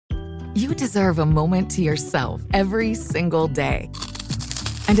You deserve a moment to yourself every single day.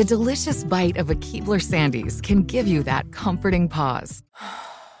 And a delicious bite of a Keebler Sandies can give you that comforting pause.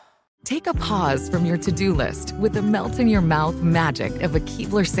 Take a pause from your to-do list with the melt-in-your-mouth magic of a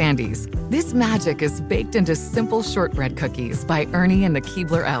Keebler Sandies. This magic is baked into simple shortbread cookies by Ernie and the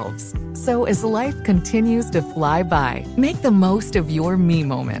Keebler Elves. So as life continues to fly by, make the most of your me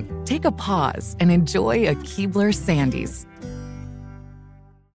moment. Take a pause and enjoy a Keebler Sandies.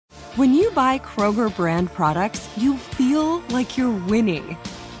 When you buy Kroger brand products, you feel like you're winning.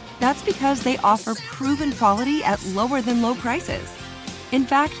 That's because they offer proven quality at lower than low prices. In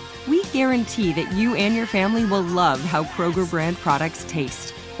fact, we guarantee that you and your family will love how Kroger brand products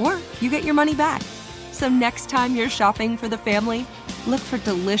taste, or you get your money back. So next time you're shopping for the family, look for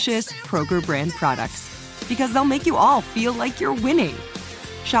delicious Kroger brand products, because they'll make you all feel like you're winning.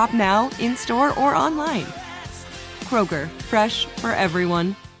 Shop now, in-store, or online. Kroger, fresh for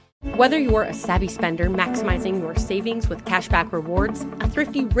everyone. Whether you're a savvy spender maximizing your savings with cashback rewards, a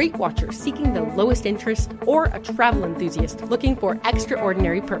thrifty rate watcher seeking the lowest interest, or a travel enthusiast looking for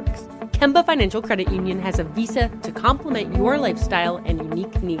extraordinary perks, Kemba Financial Credit Union has a visa to complement your lifestyle and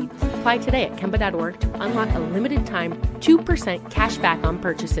unique needs. Apply today at Kemba.org to unlock a limited time 2% cash back on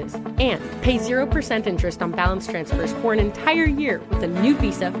purchases and pay 0% interest on balance transfers for an entire year with a new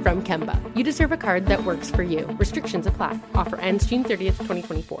visa from Kemba. You deserve a card that works for you. Restrictions apply. Offer ends June 30th,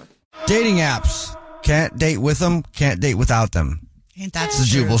 2024. Dating apps. Can't date with them, can't date without them. Ain't that It's the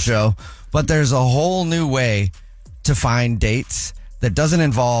Jubal Show. But there's a whole new way to find dates that doesn't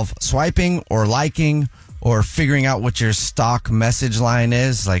involve swiping or liking or figuring out what your stock message line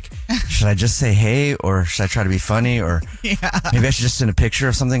is. Like, should I just say hey, or should I try to be funny? Or maybe I should just send a picture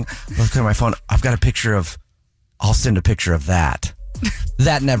of something. Look at my phone. I've got a picture of, I'll send a picture of that.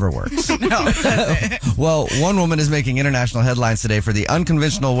 That never works. No, it doesn't. Well, one woman is making international headlines today for the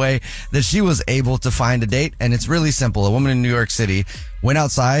unconventional way that she was able to find a date. And it's really simple. A woman in New York City went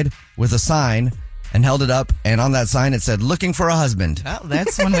outside with a sign and held it up. And on that sign, it said, looking for a husband. Well,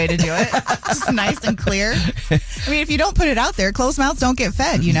 that's one way to do it. Just nice and clear. I mean, if you don't put it out there, closed mouths don't get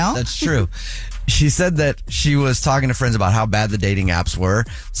fed, you know? That's true. She said that she was talking to friends about how bad the dating apps were.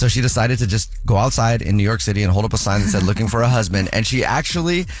 So she decided to just go outside in New York City and hold up a sign that said looking for a husband. And she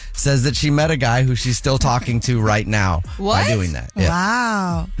actually says that she met a guy who she's still talking to right now by doing that. Yeah.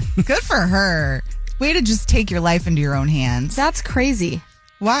 Wow. Good for her. Way to just take your life into your own hands. That's crazy.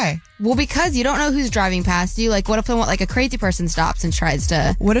 Why? Well, because you don't know who's driving past you. Like, what if a crazy person stops and tries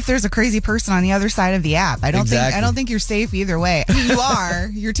to? What if there's a crazy person on the other side of the app? I don't think you're safe either way. I mean, you are.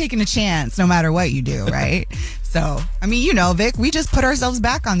 You're taking a chance no matter what you do, right? So, I mean, you know, Vic, we just put ourselves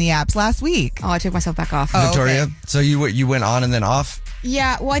back on the apps last week. Oh, I took myself back off. Victoria, okay. So you went on and then off?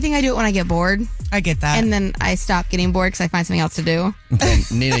 Yeah, well, I think I do it when I get bored. I get that. And then I stop getting bored because I find something else to do. Okay.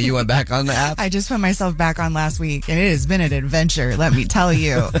 Nina, you went back on the app? I just put myself back on last week, and it has been an adventure, let me tell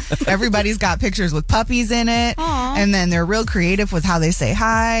you. Everybody's got pictures with puppies in it, Aww. And then they're real creative with how they say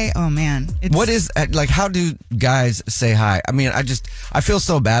hi. Oh, man. What is, like, how do guys say hi? I mean, I feel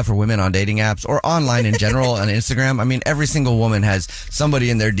so bad for women on dating apps or online in general on Instagram. I mean, every single woman has somebody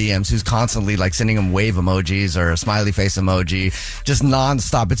in their DMs who's constantly, like, sending them wave emojis or a smiley face emoji, just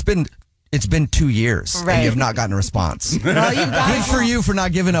nonstop. It's been 2 years, right, and you have not gotten a response. Well, Good for you for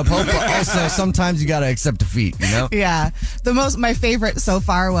not giving up hope, but also sometimes you got to accept defeat, you know? Yeah. My favorite so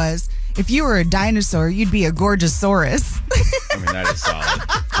far was, if you were a dinosaur, you'd be a gorgeosaurus. I mean, that is solid.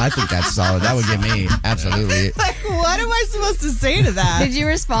 I think that's solid. That would get me. Absolutely. Like, what am I supposed to say to that? Did you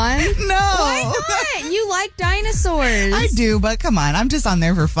respond? No. Why not? You like dinosaurs. I do, but come on. I'm just on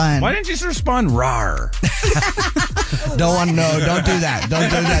there for fun. Why didn't you just respond rawr? Don't want to know. Don't do that. Don't do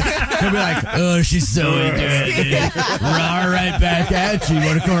that. He'll be like, oh, she's so into it. Raw right back at you.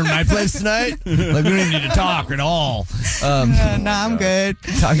 Want to come to my place tonight? Like, we don't need to talk at all. No, I'm good.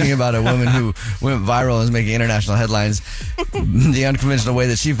 Talking about a woman who went viral and is making international headlines. The unconventional way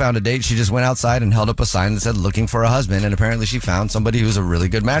that she found a date, she just went outside and held up a sign that said looking for a husband, and apparently she found somebody who's a really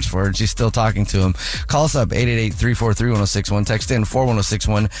good match for her, and she's still talking to him. Call us up, 888-343-1061. Text in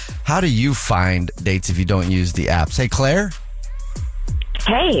 41061. How do you find dates if you don't use the apps? Hey, Claire?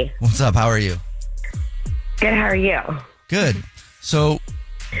 Hey. What's up? How are you? Good, how are you? Good. So,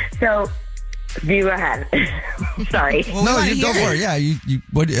 you go ahead. Sorry. Well, no, you go for it.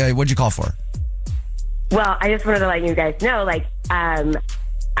 Yeah, what'd you call for? Well, I just wanted to let you guys know, like,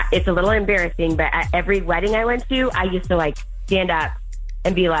 it's a little embarrassing, but at every wedding I went to, I used to, like, stand up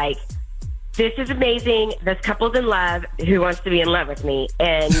and be like, this is amazing. This couple's in love. Who wants to be in love with me?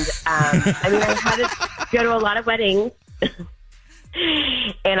 And, I mean, I had to go to a lot of weddings.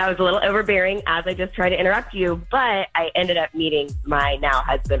 And I was a little overbearing as I just tried to interrupt you, but I ended up meeting my now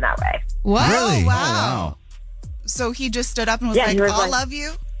husband that way. What? Really? Oh, wow. Oh, wow. So he just stood up and was Yeah, like, he was I'll like- love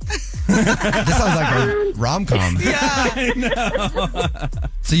you? This sounds like a rom-com. Yeah.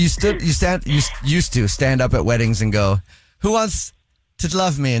 So you used to stand up at weddings and go, "Who wants to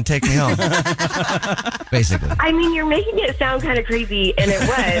love me and take me home?" Basically. I mean, you're making it sound kind of crazy, and it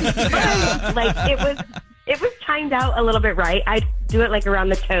was. But, like, it was timed out a little bit right. I'd do it, like, around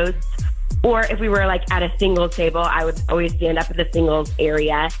the toast. Or if we were, like, at a singles table, I would always stand up at the singles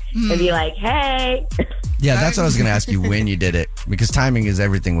area and be like, hey. Yeah, that's what I was going to ask you when you did it, because timing is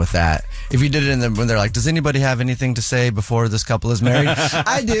everything with that. If you did it when they're like, does anybody have anything to say before this couple is married?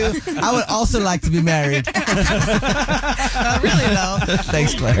 I do. I would also like to be married. Not really, though.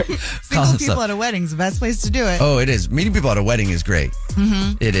 Thanks, Claire. Single people at a wedding is the best place to do it. Oh, it is. Meeting people at a wedding is great.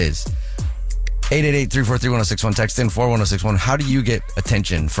 Mm-hmm. It is. 888-343-1061. Text in 41061. How do you get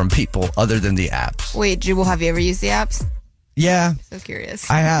attention from people other than the apps? Wait, Jubal, have you ever used the apps? Yeah, So curious.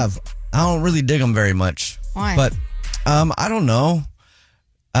 I have. I don't really dig them very much. Why? But I don't know.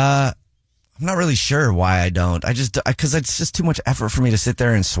 I'm not really sure why I don't. Because it's just too much effort for me to sit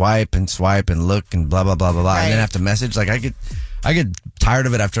there and swipe and look and blah, blah, blah, blah, blah. Right. And then have to message. Like, I get tired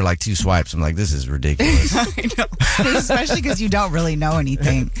of it after like 2 swipes. I'm like, this is ridiculous. I know. Especially because you don't really know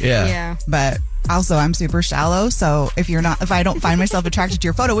anything. yeah. But also, I'm super shallow. So if I don't find myself attracted to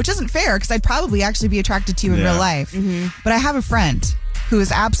your photo, which isn't fair because I'd probably actually be attracted to you in Yeah. real life. But I have a friend who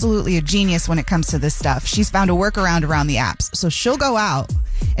is absolutely a genius when it comes to this stuff. She's found a workaround around the apps. So she'll go out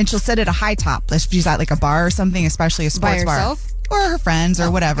and she'll sit at a high top. If she's at like a bar or something, especially a sports bar. herself? Or her friends or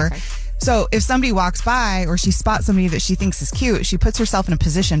whatever. okay. So if somebody walks by or she spots somebody that she thinks is cute, she puts herself in a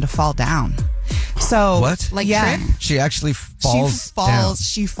position to fall down. So What? Like yeah. trip? She actually falls down.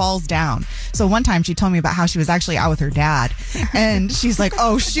 She falls down. So one time she told me about how she was actually out with her dad, and she's like,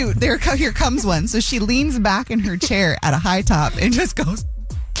 "Oh shoot, here comes one." So she leans back in her chair at a high top and just goes,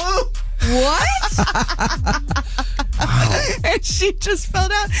 "Boom." What? And she just fell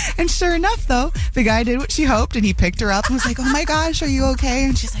down. And sure enough, though, the guy did what she hoped, and he picked her up and was like, "Oh my gosh, are you okay?"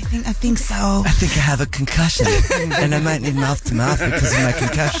 And she's like, I think so. I think I have a concussion, and I might need mouth to mouth because of my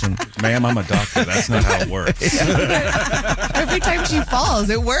concussion. Ma'am, I'm a doctor. That's not how it works. Every time she falls,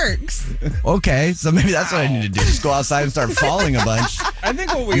 it works. Okay, so maybe that's what I need to do. Just go outside and start falling a bunch. I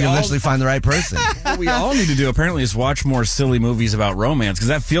think what You eventually find the right person. what we all need to do apparently is watch more silly movies about romance, because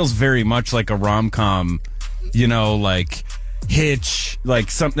that feels very much like a rom-com, like Hitch, like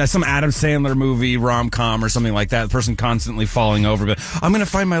some Adam Sandler movie, rom-com or something like that. The person constantly falling over, but I'm going to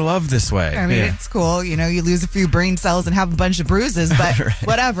find my love this way. I mean, Yeah. it's cool. You lose a few brain cells and have a bunch of bruises, but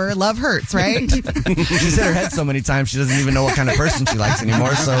whatever. Love hurts, right? She's hit her head so many times she doesn't even know what kind of person she likes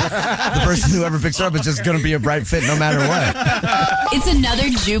anymore. So the person who ever picks her up is just going to be a bright fit no matter what. It's another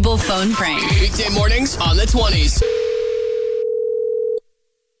Jubal phone prank. Weekday mornings on the 20s.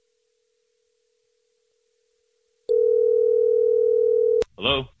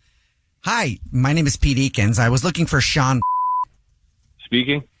 Hello, Hi, my name is Pete Eakins. I was looking for Sean.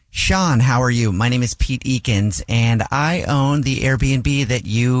 speaking. Sean, how are you? My name is Pete Eakins, and I own the Airbnb that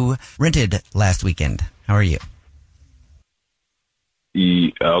you rented last weekend. How are you?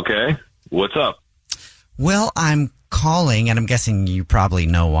 Okay, what's up? Well, I'm calling, and I'm guessing you probably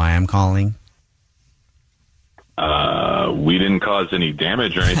know why I'm calling. We didn't cause any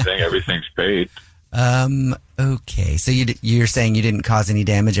damage or anything. Everything's paid. Okay. So you're saying you didn't cause any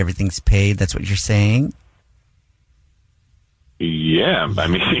damage. Everything's paid. That's what you're saying? Yeah, I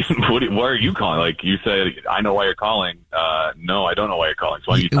mean, why are you calling? Like you said, I know why you're calling. No, I don't know why you're calling.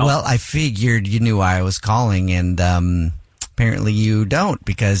 So why are you telling Well, I figured you knew why I was calling, and apparently you don't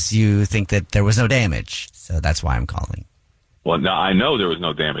because you think that there was no damage. So that's why I'm calling. Well, no, I know there was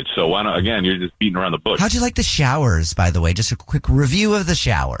no damage. So why not? Again, you're just beating around the bush. How'd you like the showers, by the way? Just a quick review of the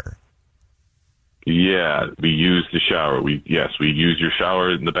shower. Yeah, we used the shower. We used your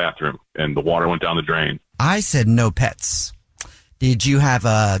shower in the bathroom, and the water went down the drain. I said no pets. Did you have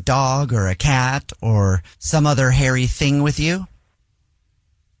a dog or a cat or some other hairy thing with you?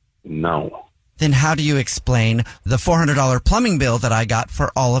 No. Then how do you explain the $400 plumbing bill that I got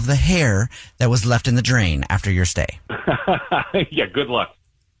for all of the hair that was left in the drain after your stay? Yeah, good luck.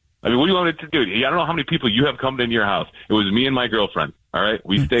 I mean, what do you want me to do? I don't know how many people you have come into your house. It was me and my girlfriend. All right,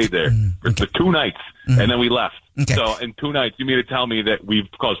 we stayed there for 2 nights, and then we left. Okay. So in 2 nights, you mean to tell me that we've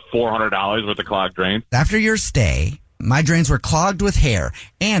caused $400 worth of clogged drain? After your stay, My drains were clogged with hair,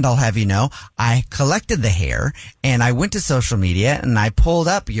 and I'll have you know, I collected the hair, and I went to social media, and I pulled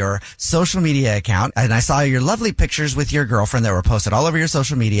up your social media account, and I saw your lovely pictures with your girlfriend that were posted all over your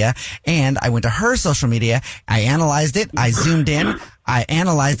social media, and I went to her social media, I analyzed it, I zoomed in, I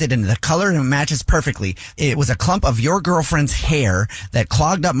analyzed it, and the color and it matches perfectly. It was a clump of your girlfriend's hair that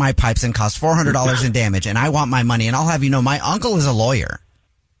clogged up my pipes and cost $400 in damage, and I want my money, and I'll have you know, my uncle is a lawyer.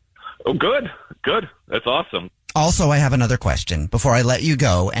 Oh, good. That's awesome. Also, I have another question before I let you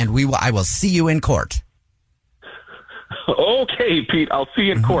go, and I will see you in court. Okay, Pete, I'll see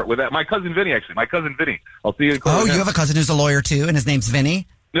you in court with that. My cousin Vinny, actually. I'll see you in court. Oh, you have a cousin who's a lawyer too, and his name's Vinny?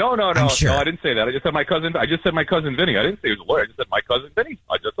 No, sure. No, I didn't say that. I just said my cousin Vinny. I didn't say he was a lawyer. I just said my cousin Vinny.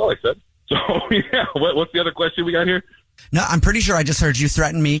 That's all I said. So, yeah, what's the other question we got here? No, I'm pretty sure I just heard you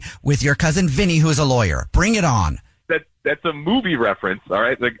threaten me with your cousin Vinny, who is a lawyer. Bring it on. That's a movie reference, all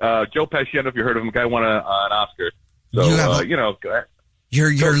right? Like Joe Pesci, I don't know if you heard of him. The guy won an Oscar. So, you have go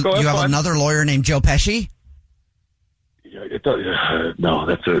you have another lawyer named Joe Pesci? No,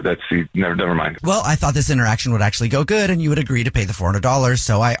 never mind. Well, I thought this interaction would actually go good, and you would agree to pay the $400.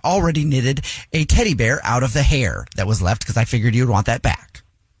 So I already knitted a teddy bear out of the hair that was left because I figured you'd want that back.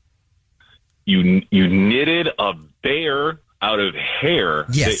 You knitted a bear out of hair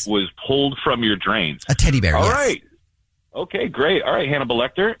that was pulled from your drains. A teddy bear. All yes. right. Okay, great. All right, Hannibal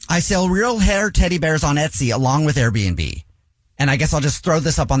Lecter. I sell real hair teddy bears on Etsy along with Airbnb. And I guess I'll just throw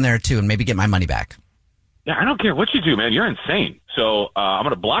this up on there too and maybe get my money back. Yeah, I don't care what you do, man. You're insane. So I'm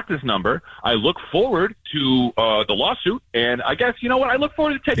going to block this number. I look forward to the lawsuit. And I guess, you know what? I look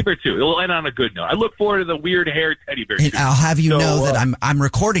forward to teddy bear too. It'll end on a good note. I look forward to the weird hair teddy bear and too. I'll have you know that I'm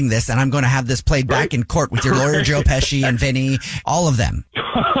recording this and I'm going to have this played back in court with your lawyer, Joe Pesci and Vinny, all of them.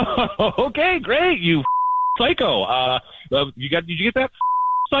 Okay, great. You psycho. Did you get that?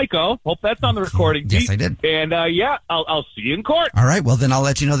 Psycho. Hope that's on the recording. Yes, Pete. I did. And I'll see you in court. All right. Well, then I'll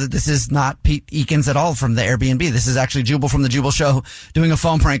let you know that this is not Pete Eakins at all from the Airbnb. This is actually Jubal from the Jubal Show doing a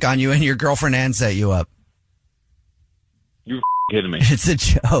phone prank on you, and your girlfriend Ann set you up. You're kidding me. It's a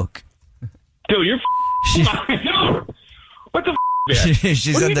joke. Dude, you're what the she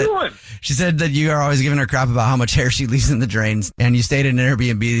what said are you that doing? She said that you are always giving her crap about how much hair she leaves in the drains, and you stayed in an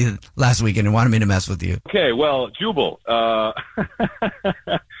Airbnb last weekend and wanted me to mess with you. Okay, well, Jubal,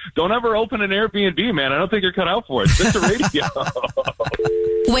 don't ever open an Airbnb, man. I don't think you're cut out for it. It's a radio.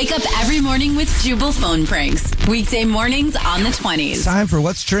 Wake up every morning with Jubal phone pranks. Weekday mornings on the 20s. It's time for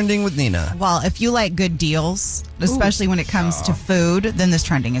What's Trending with Nina. Well, if you like good deals, especially when it comes to food, then this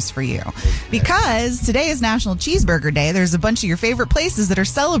trending is for you. Because today is National Cheeseburger Day. There's a bunch of your favorite places that are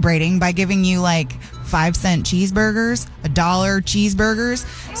celebrating by giving you like 5-cent cheeseburgers, $1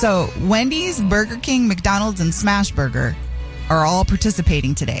 cheeseburgers. So Wendy's, Burger King, McDonald's, and Smashburger are all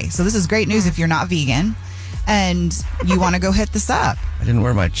participating today. So this is great news if you're not vegan and you want to go hit this up. I didn't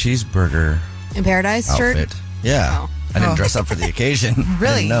wear my cheeseburger In Paradise outfit. shirt? Yeah. I didn't dress up for the occasion.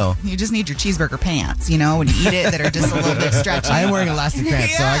 Really? No. You just need your cheeseburger pants, when you eat it, that are just a little bit stretchy. I am wearing elastic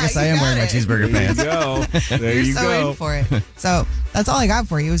pants, so I guess I am wearing my cheeseburger pants. There You're you so go. in for it. So that's all I got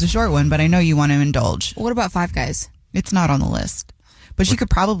for you. It was a short one, but I know you want to indulge. What about Five Guys? It's not on the list. But you could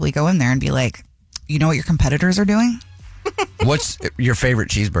probably go in there and be like, you know what your competitors are doing? What's your favorite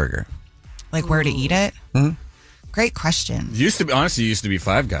cheeseburger? Like where to eat it? Mm-hmm. Great question. It used to be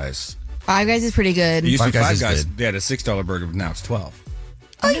Five Guys. Five Guys is pretty good. It used to be Five Five Guys is Guys. good. They had a $6 burger, but now it's $12.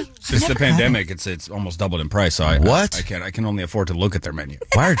 Since never the had pandemic, it's almost doubled in price. So What? I can only afford to look at their menu.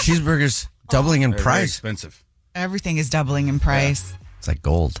 Why are cheeseburgers doubling in They're very price? expensive. Everything is doubling in price. It's like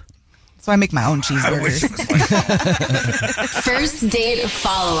gold. So I make my own cheeseburgers. First date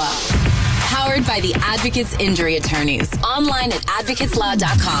follow up. Powered by the Advocates Injury Attorneys. Online at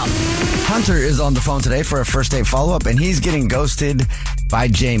advocateslaw.com. Hunter is on the phone today for a first date follow-up, and he's getting ghosted by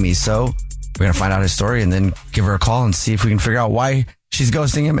Jamie. So we're going to find out his story and then give her a call and see if we can figure out why she's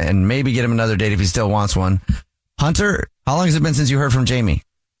ghosting him and maybe get him another date if he still wants one. Hunter, how long has it been since you heard from Jamie?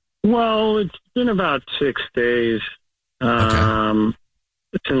 Well, it's been about 6 days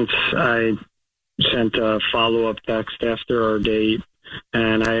since I sent a follow-up text after our date,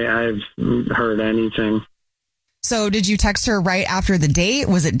 and I've heard anything. So did you text her right after the date?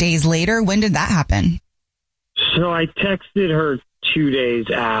 Was it days later? When did that happen? So I texted her 2 days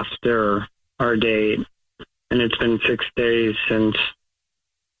after our date, and it's been 6 days since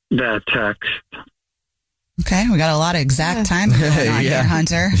that text. Okay, we got a lot of exact time going on here,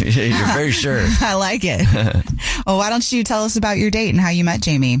 Hunter. You're very sure. I like it. Well, why don't you tell us about your date and how you met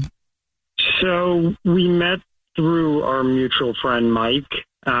Jamie? So we met through our mutual friend, Mike,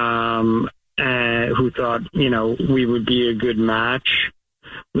 who thought, we would be a good match.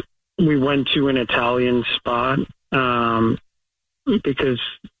 We went to an Italian spot because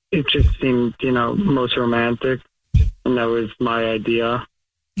it just seemed, most romantic. And that was my idea.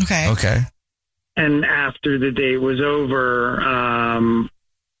 Okay. And after the date was over, I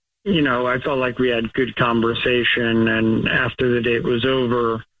felt like we had good conversation. And after the date was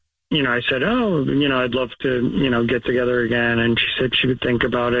over, I said, I'd love to, get together again. And she said she would think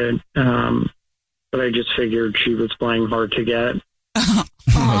about it. But I just figured she was playing hard to get.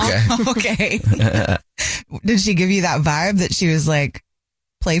 Okay. Did she give you that vibe that she was like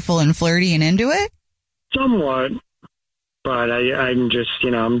playful and flirty and into it? Somewhat. But I'm just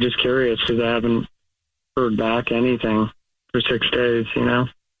curious because I haven't heard back anything for 6 days,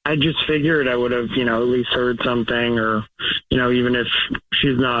 I just figured I would have, at least heard something or, even if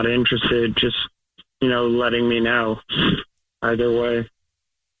she's not interested, just, letting me know either way.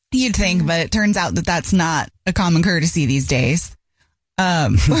 You'd think, but it turns out that that's not a common courtesy these days.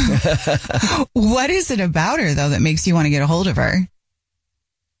 What is it about her, though, that makes you want to get a hold of her?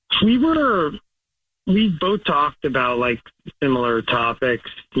 We both talked about like similar topics.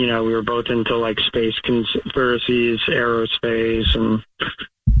 We were both into like space conspiracies, aerospace, and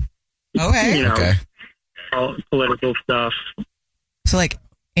all political stuff. So like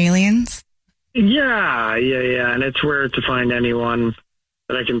aliens? Yeah. And it's rare to find anyone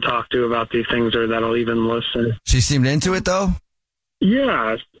that I can talk to about these things or that'll even listen. She seemed into it though?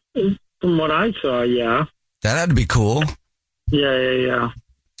 Yeah. From what I saw, yeah. That had to be cool. Yeah.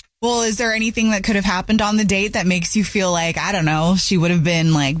 Well, is there anything that could have happened on the date that makes you feel like, I don't know, she would have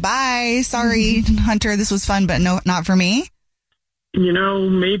been like, bye, sorry, Hunter, this was fun, but no, not for me?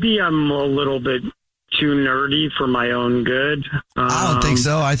 Maybe I'm a little bit too nerdy for my own good. I don't think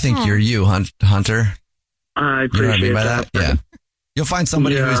so. I think you're you, Hunter. I appreciate you know what I mean by that? Yeah. You'll find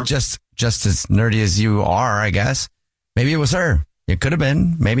somebody who's just as nerdy as you are, I guess. Maybe it was her. It could have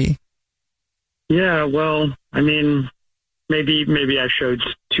been, maybe. Yeah, well, I mean, maybe I showed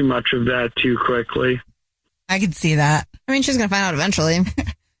too much of that too quickly. I could see that. I mean, she's going to find out eventually.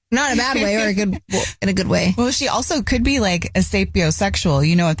 Not in a bad way or in a good way. Well, she also could be like a sapiosexual.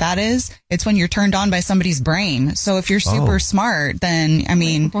 You know what that is? It's when you're turned on by somebody's brain. So if you're super smart, then, I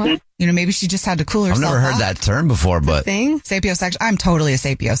mean, maybe she just had to cool herself I've never heard that term before, but... Sapiosexual. I'm totally a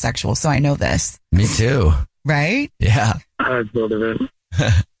sapiosexual, so I know this. Me too. Right? Yeah. I've thought of it.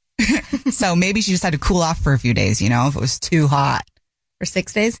 So maybe she just had to cool off for a few days, if it was too hot. For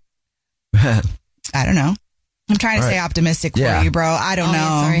 6 days? I don't know. I'm trying to stay optimistic for you, bro. I don't know.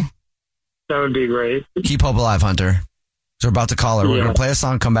 Yeah, sorry. That would be great. Keep hope alive, Hunter. So we're about to call her. We're going to play a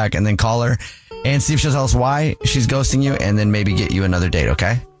song, come back, and then call her and see if she'll tell us why she's ghosting you and then maybe get you another date,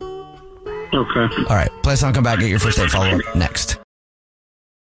 okay? Okay. All right. Play a song, come back, get your first date follow-up next.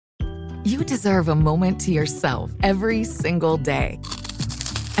 You deserve a moment to yourself every single day.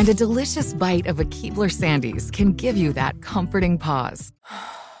 And a delicious bite of a Keebler Sandies can give you that comforting pause.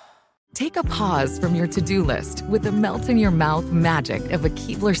 Take a pause from your to-do list with the melt-in-your-mouth magic of a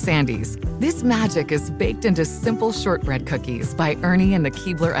Keebler Sandies. This magic is baked into simple shortbread cookies by Ernie and the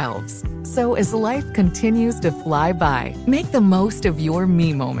Keebler Elves. So as life continues to fly by, make the most of your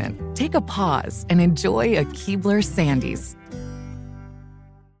me moment. Take a pause and enjoy a Keebler Sandies.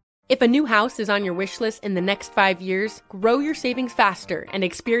 If a new house is on your wish list in the next 5 years, grow your savings faster and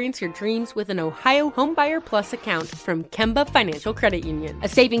experience your dreams with an Ohio Homebuyer Plus account from Kemba Financial Credit Union. A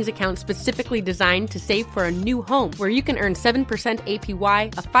savings account specifically designed to save for a new home where you can earn 7%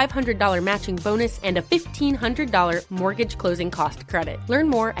 APY, a $500 matching bonus, and a $1,500 mortgage closing cost credit. Learn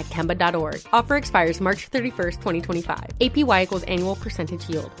more at Kemba.org. Offer expires March 31st, 2025. APY equals annual percentage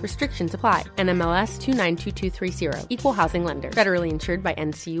yield. Restrictions apply. NMLS 292230. Equal housing lender. Federally insured by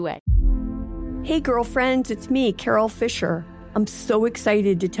NCUA. Hey girlfriends, it's me, Carol Fisher. I'm so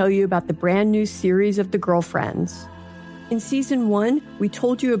excited to tell you about the brand new series of The Girlfriends. In season 1, we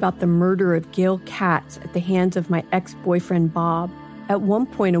told you about the murder of Gail Katz at the hands of my ex-boyfriend Bob. At one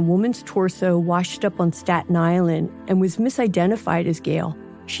point, a woman's torso washed up on Staten Island and was misidentified as Gail.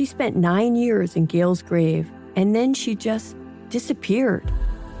 She spent 9 years in Gail's grave, and then she just disappeared.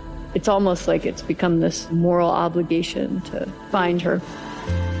 It's almost like it's become this moral obligation to find her.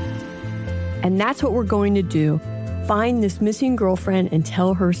 And that's what we're going to do. Find this missing girlfriend and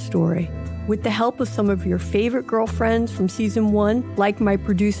tell her story. With the help of some of your favorite girlfriends from season 1, like my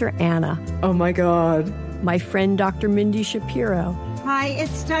producer, Anna. Oh my God. My friend, Dr. Mindy Shapiro. Hi,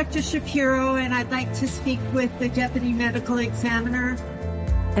 it's Dr. Shapiro, and I'd like to speak with the deputy medical examiner.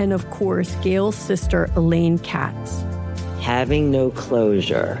 And of course, Gail's sister, Elaine Katz. Having no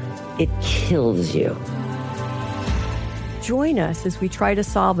closure, it kills you. Join us as we try to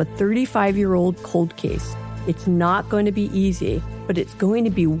solve a 35-year-old cold case. It's not going to be easy, but it's going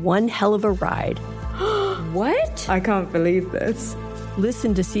to be one hell of a ride. What? I can't believe this.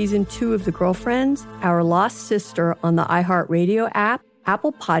 Listen to season 2 of The Girlfriends, Our Lost Sister on the iHeartRadio app,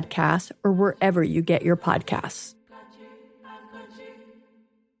 Apple Podcasts, or wherever you get your podcasts.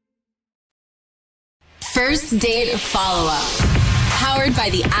 First date follow-up. Powered by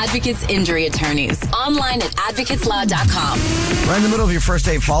the Advocates Injury Attorneys. Online at advocateslaw.com. Right in the middle of your first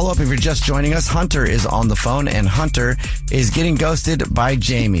date follow-up, if you're just joining us, Hunter is on the phone, and Hunter is getting ghosted by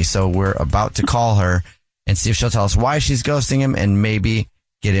Jamie. So we're about to call her and see if she'll tell us why she's ghosting him and maybe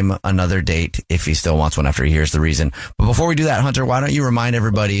get him another date if he still wants one after he hears the reason. But before we do that, Hunter, why don't you remind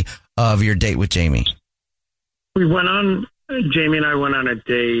everybody of your date with Jamie? Jamie and I went on a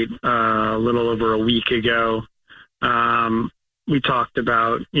date a little over a week ago. We talked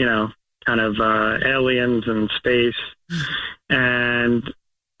about, kind of aliens and space. And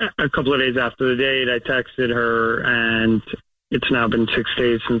a couple of days after the date, I texted her, and it's now been 6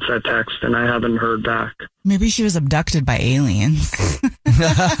 days since that text, and I haven't heard back. Maybe she was abducted by aliens.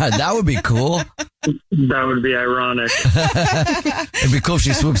 That would be cool. That would be ironic. It'd be cool if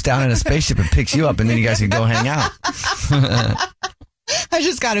she swoops down in a spaceship and picks you up, and then you guys could go hang out. I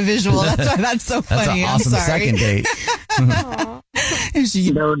just got a visual. That's why that's so funny. That's an awesome second date. That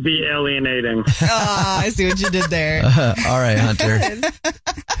would be alienating. I see what you did there. All right, Hunter.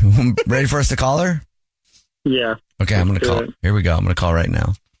 Ready for us to call her? Yeah. Okay, I'm going to call. Here we go. I'm going to call right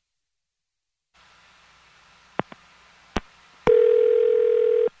now.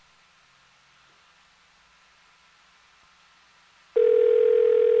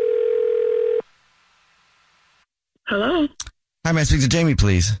 Hello. Hi, may I speak to Jamie,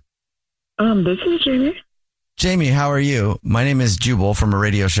 please? This is Jamie. Jamie, how are you? My name is Jubal from a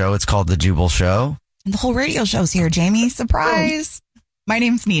radio show. It's called The Jubal Show. The whole radio show's here, Jamie. Surprise. My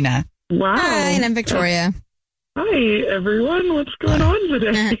name's Nina. Wow. Hi, and I'm Victoria. Hi, everyone. What's going on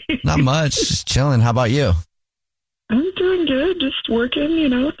today? Not much. Just chilling. How about you? I'm doing good. Just working,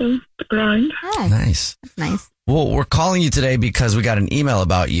 the grind. Oh, nice. That's nice. Well, we're calling you today because we got an email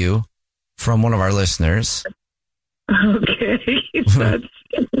about you from one of our listeners. Okay. That's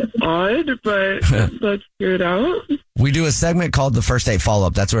odd, but let's figure it out. We do a segment called the First Date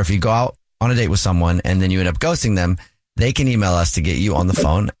Follow-Up. That's where if you go out on a date with someone and then you end up ghosting them, they can email us to get you on the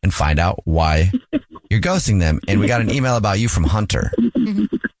phone and find out why you're ghosting them. And we got an email about you from Hunter.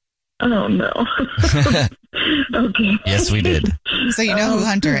 Oh, no. Okay. Yes, we did. So you know who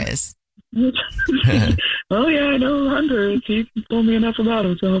Hunter is. Well, yeah, I know who Hunter is. He told me enough about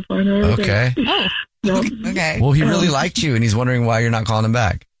him, so I'll find out. Okay. Oh. Okay. Well, he really liked you, and he's wondering why you're not calling him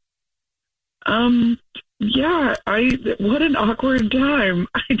back. Yeah, what an awkward time.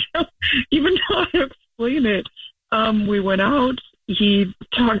 I don't even know how to explain it. We went out. He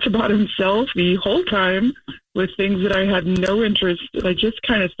talked about himself the whole time with things that I had no interest. I just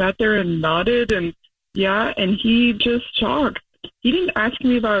kind of sat there and nodded, and he just talked. He didn't ask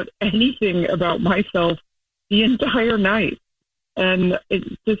me about anything about myself the entire night. And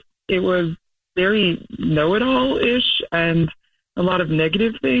it was very know-it-all-ish and a lot of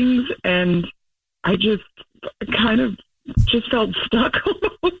negative things. And I just kind of just felt stuck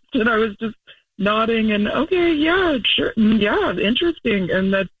almost. And I was just nodding and, okay, yeah, sure. Yeah, interesting.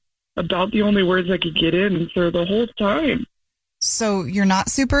 And that's about the only words I could get in for the whole time. So you're not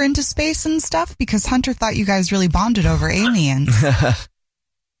super into space and stuff? Because Hunter thought you guys really bonded over aliens.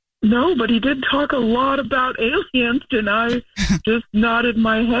 No, but he did talk a lot about aliens, and I just nodded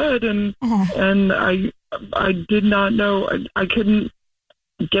my head, and I did not know. I couldn't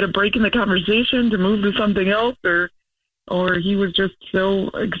get a break in the conversation to move to something else, or he was just so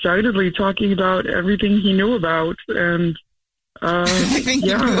excitedly talking about everything he knew about, and I was just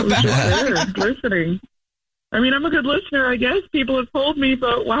there listening. I mean, I'm a good listener, I guess. People have told me,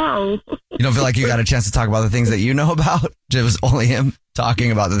 but wow. You don't feel like you got a chance to talk about the things that you know about? It was only him talking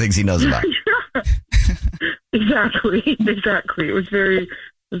about the things he knows about. Exactly. It was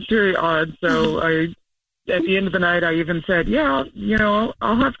very odd. So at the end of the night, I even said,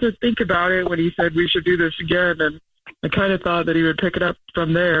 I'll have to think about it when he said we should do this again. And I kind of thought that he would pick it up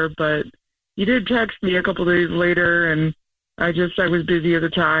from there, but he did text me a couple days later, and I was busy at the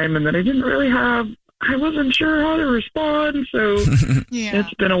time, and then I wasn't sure how to respond, so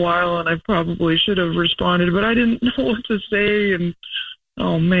It's been a while, and I probably should have responded, but I didn't know what to say, and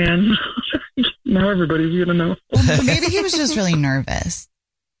oh man, now everybody's gonna know. Well, maybe he was just really nervous.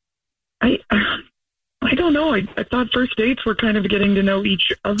 I don't know. I thought first dates were kind of getting to know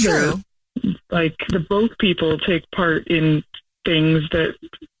each other. True. Like both people take part in things that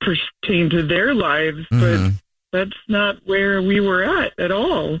pertain to their lives, but that's not where we were at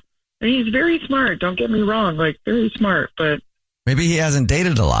all. I mean, he's very smart. Don't get me wrong, very smart, but maybe he hasn't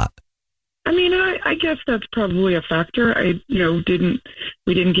dated a lot. I mean, I guess that's probably a factor. We didn't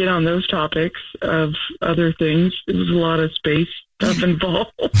get on those topics of other things. There was a lot of space stuff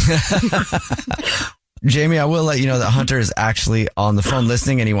involved. Jamie, I will let you know that Hunter is actually on the phone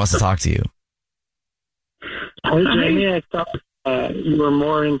listening and he wants to talk to you. Hey, Jamie, I thought you were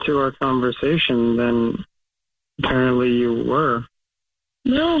more into our conversation than apparently you were.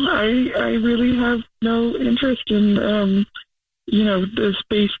 No, I really have no interest in, the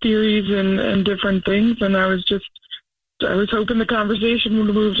space theories and different things. And I was hoping the conversation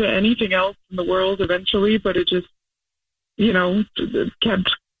would move to anything else in the world eventually, but it just, it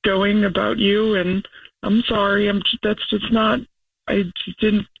kept going about you. And I'm sorry. I just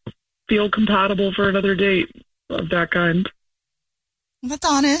didn't feel compatible for another date of that kind. That's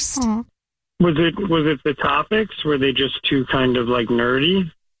honest. Aww. Was it the topics? Were they just too kind of like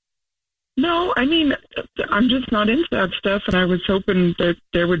nerdy? No, I mean, I'm just not into that stuff, and I was hoping that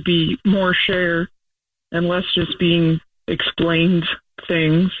there would be more share and less just being explained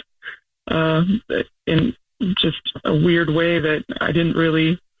things in just a weird way that I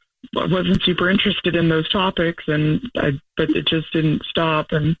wasn't super interested in those topics, but it just didn't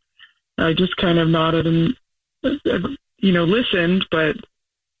stop, and I just kind of nodded and listened, but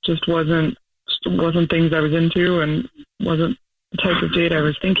just wasn't things I was into, and wasn't the type of date I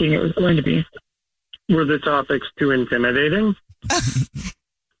was thinking it was going to be. Were the topics too intimidating?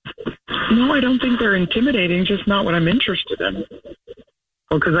 No, I don't think they're intimidating, just not what I'm interested in.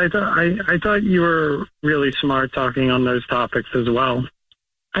 Well, because I thought you were really smart talking on those topics as well.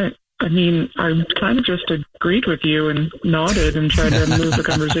 I mean, I kind of just agreed with you and nodded and tried to move the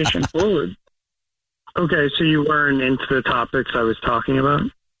conversation forward. Okay, so you weren't into the topics I was talking about?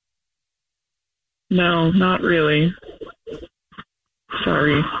 No, not really.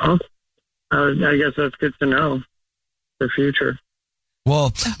 Sorry. Oh, I guess that's good to know for future.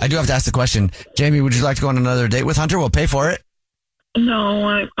 Well, I do have to ask the question. Jamie, would you like to go on another date with Hunter? We'll pay for it.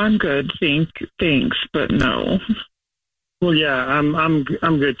 No, I'm good. Thanks, but no. Well, yeah, I'm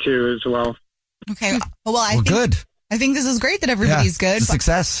good too as well. Okay. Well, good. I think this is great that everybody's good. It's a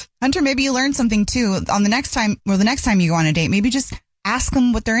success. Hunter, maybe you learned something too. On the next time you go on a date, maybe just ask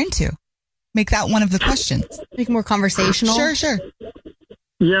them what they're into. Make that one of the questions. Make it more conversational. Sure.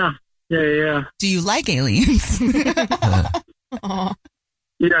 Yeah. Do you like aliens? Aw.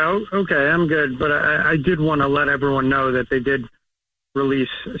 Yeah, okay, I'm good. But I did want to let everyone know that they did release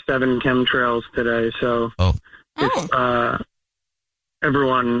 7 chemtrails today. So if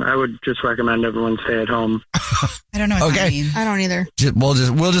everyone, I would just recommend everyone stay at home. I don't know what that means. I don't either.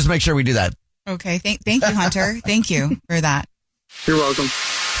 We'll just make sure we do that. Okay, thank you, Hunter. Thank you for that. You're welcome.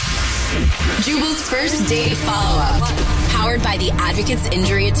 Jubal's first date follow-up. Powered by the Advocates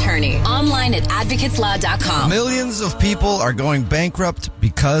Injury Attorney. Online at advocateslaw.com. Millions of people are going bankrupt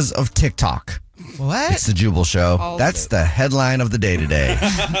because of TikTok. What? It's the Jubal Show. That's the headline of the day today.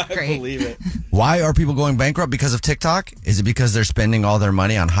 Great. I believe it. Why are people going bankrupt because of TikTok? Is it because they're spending all their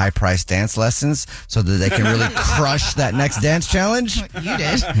money on high-priced dance lessons so that they can really crush that next dance challenge? You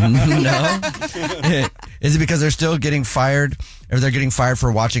did. No. Is it because they're still getting fired, or they're getting fired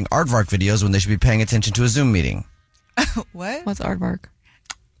for watching aardvark videos when they should be paying attention to a Zoom meeting? What? What's aardvark?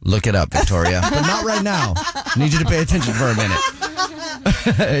 Look it up, Victoria. But not right now. I need you to pay attention for a minute.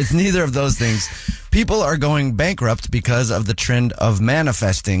 It's neither of those things. People are going bankrupt because of the trend of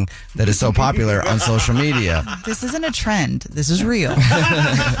manifesting that is so popular on social media. This isn't a trend. This is real.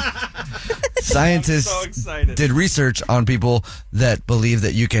 Scientists did research on people that believe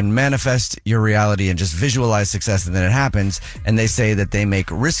that you can manifest your reality and just visualize success and then it happens. And they say that they make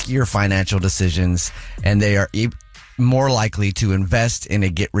riskier financial decisions and they are more likely to invest in a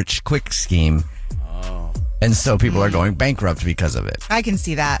get-rich-quick scheme. And so people are going bankrupt because of it. I can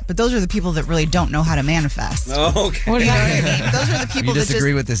see that, but those are the people that really don't know how to manifest. Oh, okay. What do you know what I mean? Those are the people you that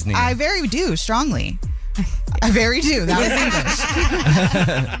disagree with this, Nina? I very do, strongly. I very do. That was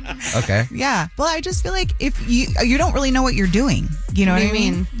English. Okay. Yeah. Well, I just feel like if you don't really know what you're doing. You know what I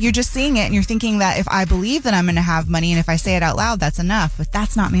mean? You're just seeing it and you're thinking that if I believe that I'm going to have money and if I say it out loud, that's enough. But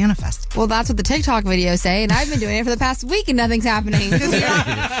that's not manifest. Well, that's what the TikTok videos say, and I've been doing it for the past week and nothing's happening.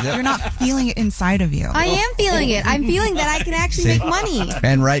 You're not feeling it inside of you. I am feeling it. I'm feeling that I can actually make money.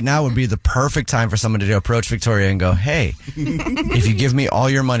 And right now would be the perfect time for someone to approach Victoria and go, hey, if you give me all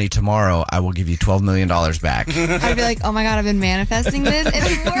your money tomorrow, I will give you $12 million back. I'd be like, oh my God, I've been manifesting this.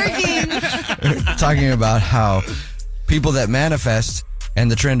 It's working. Talking about how people that manifest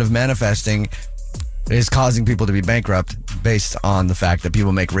and the trend of manifesting is causing people to be bankrupt based on the fact that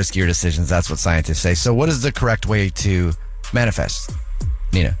people make riskier decisions. That's what scientists say. So what is the correct way to manifest,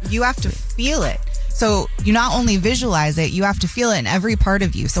 Nina? You have to feel it. So you not only visualize it, you have to feel it in every part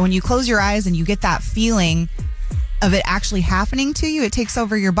of you. So when you close your eyes and you get that feeling of it actually happening to you, it takes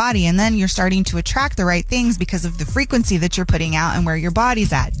over your body, and then you're starting to attract the right things because of the frequency that you're putting out and where your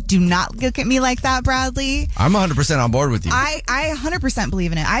body's at. Do not look at me like that, Bradley. I'm 100% on board with you. I 100%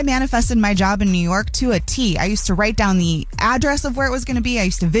 believe in it. I manifested my job in New York to a T. I used to write down the address of where it was going to be. I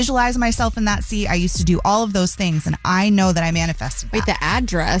used to visualize myself in that seat. I used to do all of those things, and I know that I manifested that. Wait, the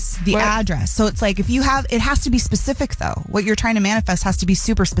address? The address. So it's like, if you have, it has to be specific though. What you're trying to manifest has to be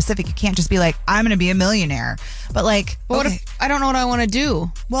super specific. You can't just be like, I'm going to be a millionaire. But like, what if I don't know what I want to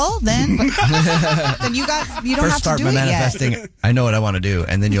do? Well, then, then you don't First have to start do by it manifesting. yet. I know what I want to do,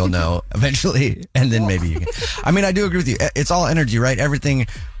 and then you'll know eventually, and then maybe you can. I mean, I do agree with you. It's all energy, right? Everything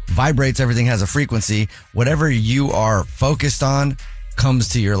vibrates. Everything has a frequency. Whatever you are focused on comes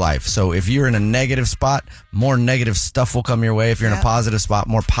to your life. So if you're in a negative spot, more negative stuff will come your way. If you're in a positive spot,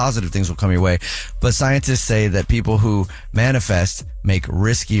 more positive things will come your way. But scientists say that people who manifest make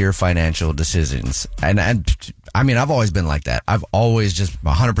riskier financial decisions. And I mean, I've always been like that. I've always just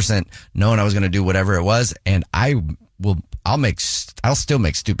 100% known I was going to do whatever it was. And I'll still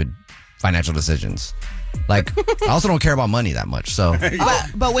make stupid financial decisions. Like, I also don't care about money that much. So,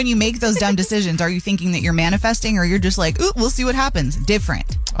 but when you make those dumb decisions, are you thinking that you're manifesting, or you're just like, ooh, we'll see what happens?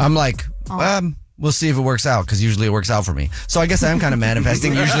 Different. I'm like, we'll see if it works out, because usually it works out for me. So I guess I am kind of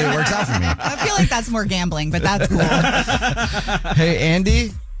manifesting. Usually it works out for me. I feel like that's more gambling, but that's cool. Hey,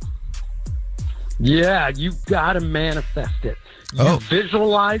 Andy? Yeah, you got to manifest it. You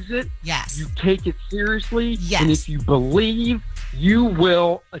visualize it. Yes. You take it seriously. Yes. And if you believe, you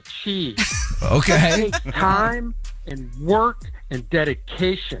will achieve. Okay. It takes time and work and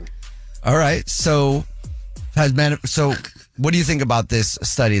dedication. All right. So what do you think about this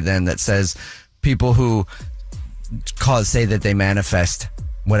study then that says people who say that they manifest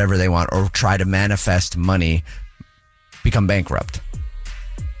whatever they want or try to manifest money become bankrupt?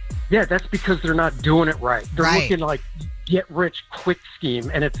 Yeah, that's because they're not doing it right. They're looking like get rich quick scheme,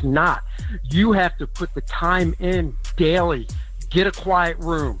 and it's not. You have to put the time in daily. Get a quiet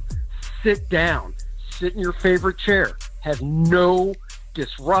room. Sit down. Sit in your favorite chair. Have no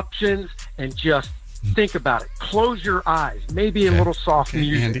disruptions, and just think about it. Close your eyes. Maybe a little soft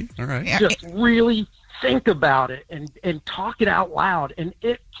music. Andy, all right. Just really think about it and talk it out loud, and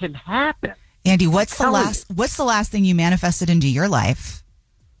it can happen. Andy, what's the last thing you manifested into your life?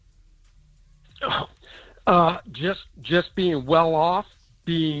 Just being well off,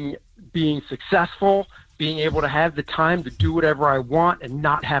 being successful, being able to have the time to do whatever I want and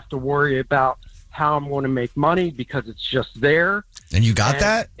not have to worry about how I'm going to make money because it's just there. And you got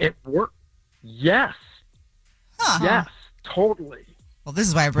that? It worked. Yes. Huh. Yes, totally. Well, this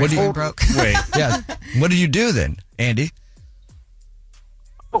is why I broke. Wait, yeah. What did you do then, Andy?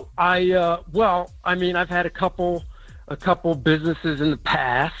 Oh, I've had a couple businesses in the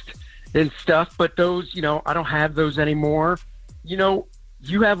past and stuff, but those, I don't have those anymore.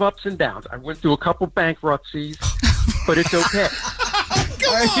 You have ups and downs. I went through a couple bankruptcies, but it's okay.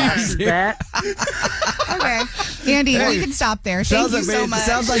 After that, Okay. Andy, we can stop there. Thank you so much.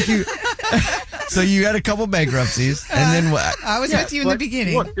 Sounds like you. So you had a couple bankruptcies, and then what? I was with you in the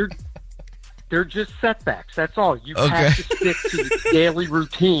beginning. Look, they're just setbacks. That's all. You have to stick to the daily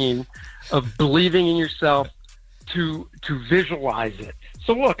routine of believing in yourself to visualize it.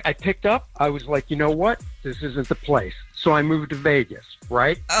 So look, I was like, you know what? This isn't the place. So I moved to Vegas,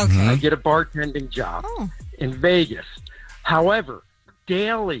 right? Okay. I get a bartending job in Vegas. However,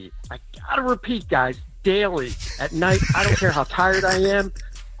 daily, I gotta repeat, guys, daily at night, I don't care how tired I am,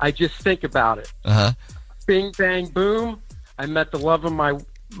 I just think about it. Bing, bang, boom. I met the love of my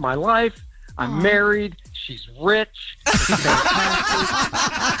life. I'm married. She's rich.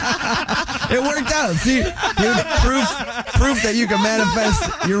 It worked out. See, dude, proof that you can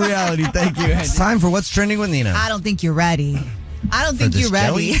manifest your reality. Thank you, Andy. It's time for What's Trending with Nina. I don't think you're ready. I don't think you're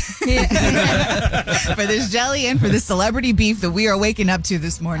ready for this jelly and for this celebrity beef that we are waking up to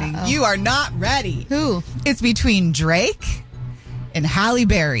this morning. You are not ready. Who? It's between Drake and Halle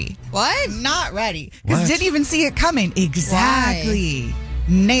Berry. What? Not ready. Because didn't even see it coming. Exactly. Why?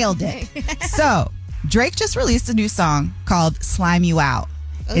 Nailed it. So, Drake just released a new song called Slime You Out.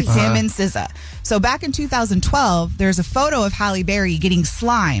 It's him and SZA. So back in 2012, there's a photo of Halle Berry getting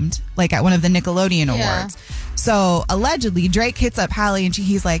slimed, like at one of the Nickelodeon Awards. So allegedly, Drake hits up Halle and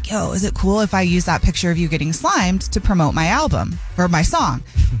he's like, yo, is it cool if I use that picture of you getting slimed to promote my album or my song?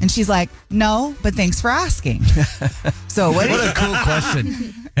 And she's like, no, but thanks for asking. So what a cool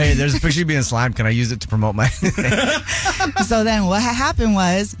question. Hey, there's a picture of you being slimed. Can I use it to promote my... So then what happened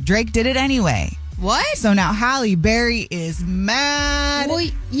was Drake did it anyway. What? So now Halle Berry is mad. Well,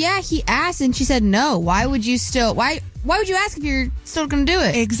 yeah, he asked and she said no. Why would you would you ask if you're still going to do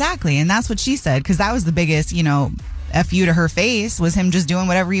it? Exactly. And that's what she said, because that was the biggest, F you to her face, was him just doing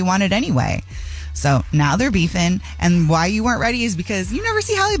whatever he wanted anyway. So now they're beefing, and why you weren't ready is because you never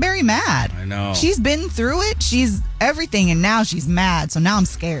see Halle Berry mad. I know. She's been through it. She's everything, and now she's mad. So now I'm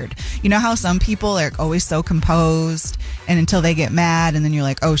scared. You know how some people are always so composed, and until they get mad, and then you're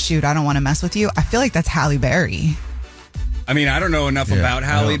like, oh, shoot, I don't want to mess with you. I feel like that's Halle Berry. I mean, I don't know enough about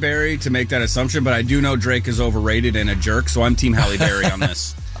Halle Berry to make that assumption, but I do know Drake is overrated and a jerk, so I'm Team Halle Berry on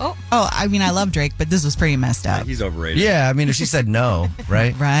this. Oh, I mean, I love Drake, but this was pretty messed up. He's overrated. Yeah, I mean, if she said no,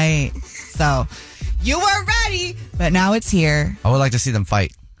 right? Right. So, you were ready, but now it's here. I would like to see them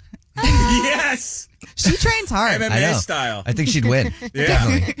fight. Yes! She trains hard. MMA style. I think she'd win. Yeah.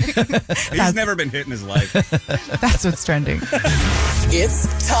 He's never been hit in his life. That's what's trending.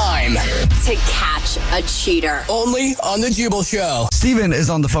 It's time to catch a cheater. only on The Jubal Show. Steven is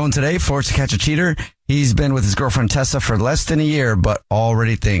on the phone today for To Catch a Cheater. He's been with his girlfriend Tessa for less than a year, but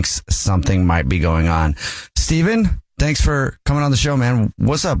already thinks something might be going on. Steven, thanks for coming on the show, man.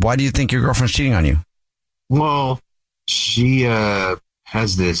 What's up? Why do you think your girlfriend's cheating on you? Well, she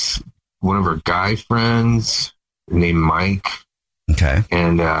has one of her guy friends named Mike. Okay.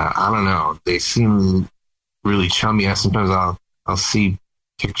 And I don't know. They seem really chummy. Sometimes I'll see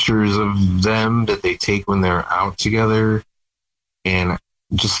pictures of them that they take when they're out together. And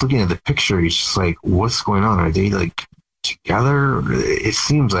just looking at the picture, it's just like, what's going on? Are they together? It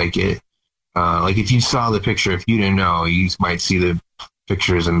seems like it. If you saw the picture, if you didn't know, you might see the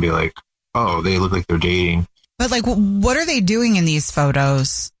pictures and be like, oh, they look like they're dating. But what are they doing in these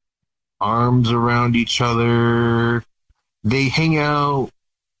photos? Arms around each other. They hang out,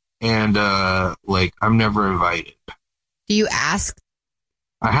 and I'm never invited. Do you ask?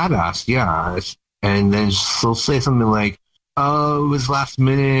 I have asked, yeah. And then she'll say something like, oh, it was last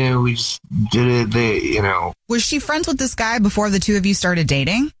minute, we just did it, Was she friends with this guy before the two of you started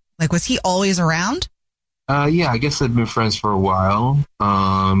dating? Was he always around? Yeah, I guess they've been friends for a while.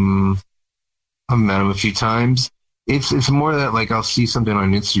 I've met him a few times. It's more that I'll see something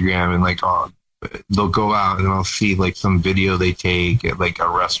on Instagram and they'll go out and I'll see some video they take at a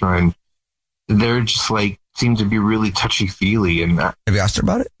restaurant. They're just seem to be really touchy feely. And have you asked her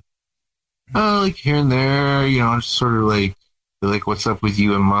about it? Here and there, just sort of they're like, what's up with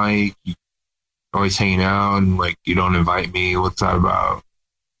you and Mike? You always hanging out and you don't invite me. What's that about?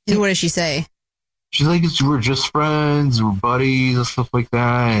 And what does she say? She's like, we're just friends, we're buddies and stuff like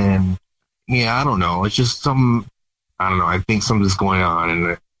that. And yeah, I don't know. It's just I don't know. I think something's going on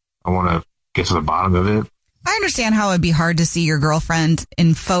and I want to get to the bottom of it. I understand how it'd be hard to see your girlfriend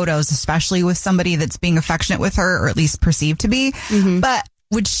in photos, especially with somebody that's being affectionate with her, or at least perceived to be. Mm-hmm. But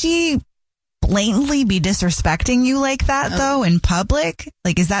would she blatantly be disrespecting you like that, though, in public?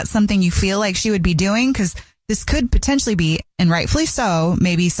 Is that something you feel like she would be doing? Because this could potentially be, and rightfully so,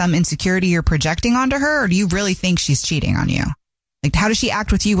 maybe some insecurity you're projecting onto her, or do you really think she's cheating on you? How does she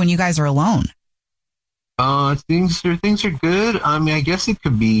act with you when you guys are alone? Things are good. I mean, I guess it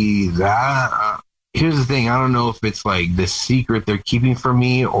could be that. Here's the thing. I don't know if it's the secret they're keeping from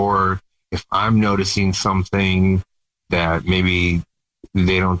me, or if I'm noticing something that maybe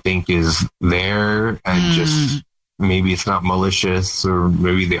they don't think is there, and just maybe it's not malicious, or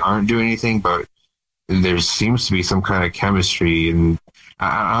maybe they aren't doing anything, but there seems to be some kind of chemistry. And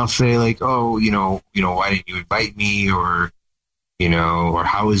I'll say oh, why didn't you invite me? Or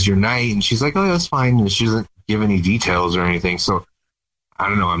how was your night? And she's like, oh, that's fine. And she doesn't give any details or anything. So I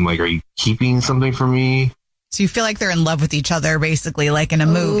don't know. I'm are you keeping something from me? So you feel like they're in love with each other, basically, in a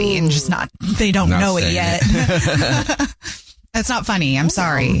movie, and just they don't know it yet. That's not funny. I'm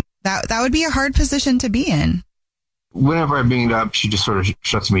sorry. That would be a hard position to be in. Whenever I bring it up, she just sort of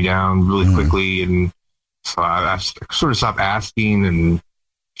shuts me down really quickly. And so I sort of stop asking, and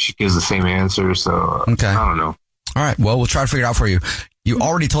she gives the same answer. So okay. I don't know. All right. Well, we'll try to figure it out for you. You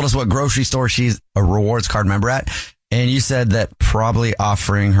already told us what grocery store she's a rewards card member at. And you said that probably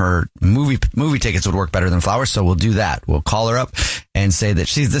offering her movie tickets would work better than flowers. So we'll do that. We'll call her up and say that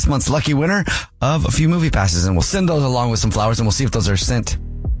she's this month's lucky winner of a few movie passes. And we'll send those along with some flowers, and we'll see if those are sent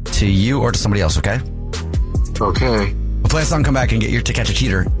to you or to somebody else. Okay? Okay. We'll play a song, come back, and get your To Catch a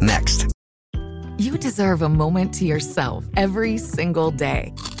Cheater next. You deserve a moment to yourself every single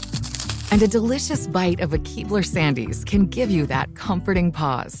day. And a delicious bite of a Keebler Sandies can give you that comforting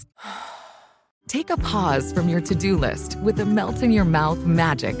pause. Take a pause from your to-do list with the melt-in-your-mouth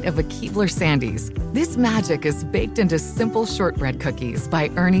magic of a Keebler Sandies. This magic is baked into simple shortbread cookies by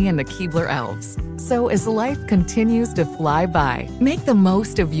Ernie and the Keebler Elves. So as life continues to fly by, make the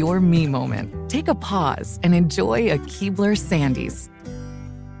most of your me moment. Take a pause and enjoy a Keebler Sandies.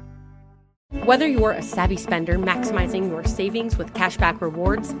 Whether you're a savvy spender maximizing your savings with cashback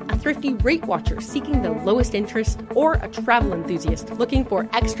rewards, a thrifty rate watcher seeking the lowest interest, or a travel enthusiast looking for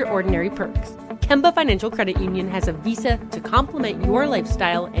extraordinary perks, Kemba Financial Credit Union has a visa to complement your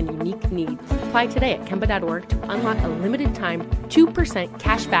lifestyle and unique needs. Apply today at Kemba.org to unlock a limited time 2%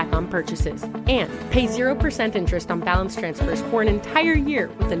 cash back on purchases and pay 0% interest on balance transfers for an entire year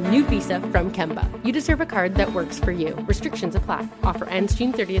with a new visa from Kemba. You deserve a card that works for you. Restrictions apply. Offer ends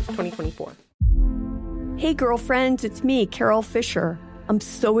June 30th, 2024. Hey girlfriends, it's me, Carol Fisher. I'm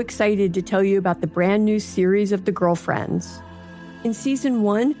so excited to tell you about the brand new series of The Girlfriends. In season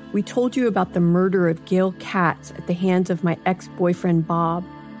 1, we told you about the murder of Gail Katz at the hands of my ex-boyfriend Bob.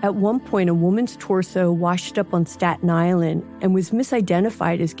 At one point, a woman's torso washed up on Staten Island and was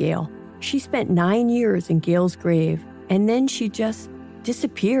misidentified as Gail. She spent 9 years in Gail's grave, and then she just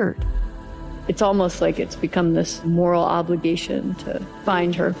disappeared. It's almost like it's become this moral obligation to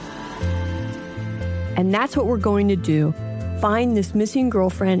find her. And that's what we're going to do. Find this missing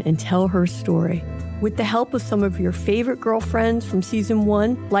girlfriend and tell her story. With the help of some of your favorite girlfriends from season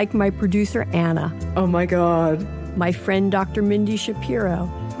 1, like my producer, Anna. Oh my God. My friend, Dr. Mindy Shapiro.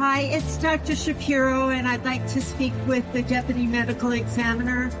 Hi, it's Dr. Shapiro, and I'd like to speak with the deputy medical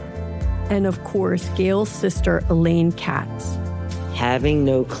examiner. And of course, Gail's sister, Elaine Katz. Having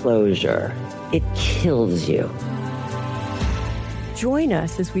no closure, it kills you. Join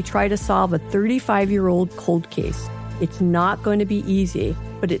us as we try to solve a 35-year-old cold case. It's not going to be easy,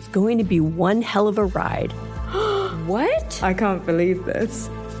 but it's going to be one hell of a ride. What? I can't believe this.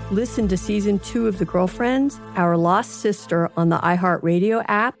 Listen to season 2 of The Girlfriends, Our Lost Sister on the iHeartRadio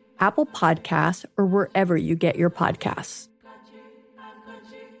app, Apple Podcasts, or wherever you get your podcasts.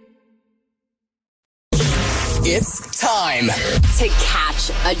 It's time to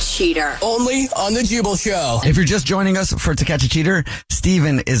catch a cheater. only on the Jubal Show. If you're just joining us for To Catch a Cheater,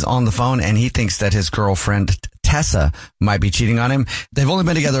 Steven is on the phone and he thinks that his girlfriend Tessa might be cheating on him. They've only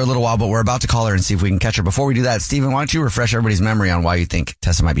been together a little while, but we're about to call her and see if we can catch her. Before we do that, Steven, why don't you refresh everybody's memory on why you think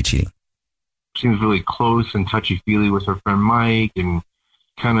Tessa might be cheating? Seems really close and touchy-feely with her friend Mike and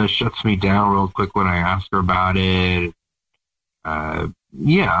kind of shuts me down real quick when I ask her about it. I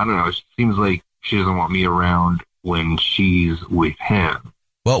don't know. It seems like she doesn't want me around when she's with him.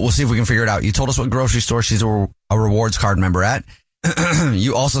 Well, we'll see if we can figure it out. You told us what grocery store she's a rewards card member at.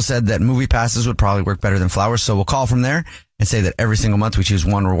 You also said that movie passes would probably work better than flowers, so we'll call from there and say that every single month we choose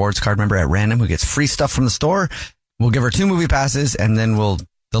one rewards card member at random who gets free stuff from the store. We'll give her 2 movie passes, and then we'll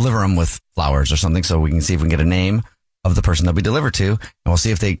deliver them with flowers or something so we can see if we can get a name of the person they'll be delivered to, and we'll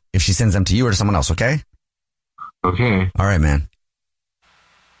see if she sends them to you or to someone else, okay? Okay. All right, man.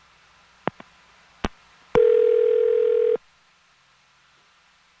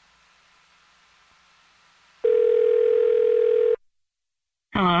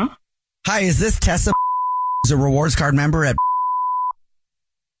 Hello? Hi, is this Tessa, a rewards card member at...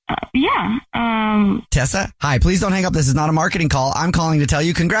 Yeah. Tessa? Hi, please don't hang up. This is not a marketing call. I'm calling to tell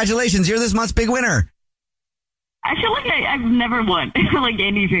you, congratulations, you're this month's big winner. I feel like I've never won, like,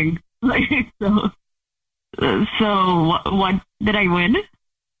 anything. So what did I win?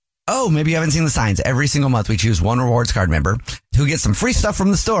 Oh, maybe you haven't seen the signs. Every single month we choose one rewards card member who gets some free stuff from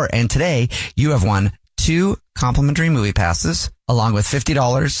the store. And today you have won 2 complimentary movie passes along with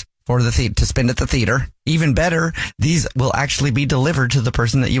 $50 for to spend at the theater. Even better, these will actually be delivered to the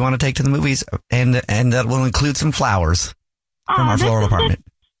person that you want to take to the movies, and that will include some flowers from our floral department.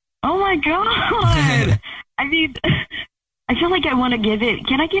 Oh my God. I mean, I feel like I want to give it.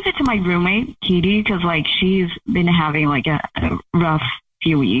 Can I give it to my roommate, Katie? Because like she's been having like a rough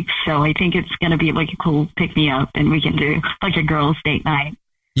few weeks, so I think it's gonna be like a cool pick me up, and we can do like a girls' date night.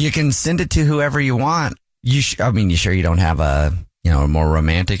 You can send it to whoever you want. You sure you don't have a more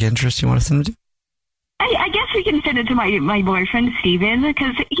romantic interest you want to send it to? I guess we can send it to my boyfriend Steven,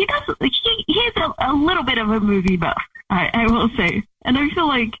 because he's a little bit of a movie buff, I will say, and I feel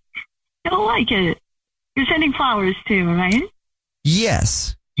like he'll like it. You're sending flowers too, right?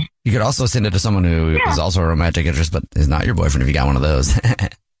 Yes. You could also send it to someone who is also a romantic interest, but is not your boyfriend if you got one of those.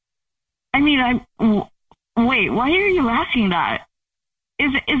 I mean, wait, why are you asking that?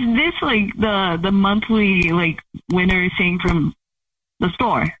 Is this like the monthly like winner thing from the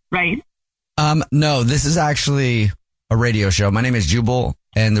store, right? No, this is actually a radio show. My name is Jubal,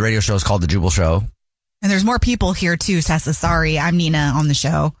 and the radio show is called The Jubal Show. And there's more people here too, Tessa. Sorry, I'm Nina on the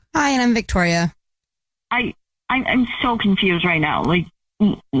show. Hi, and I'm Victoria. I'm so confused right now. Like,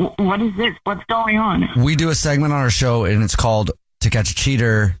 what is this? What's going on? We do a segment on our show, and it's called To Catch a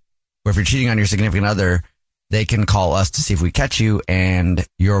Cheater, where if you're cheating on your significant other, they can call us to see if we catch you. And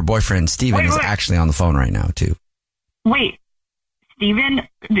your boyfriend, Steven, is actually on the phone right now, too. Wait, Steven,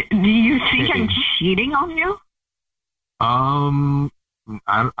 do you think I'm cheating on you?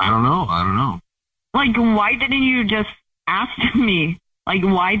 I don't know. Like, why didn't you just ask me? Like,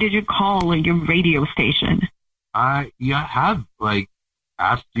 why did you call like a radio station? I have like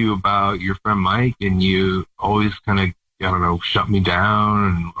asked you about your friend Mike, and you always kind of, I don't know, shut me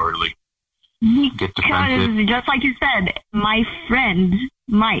down or like get defensive. Because just like you said, my friend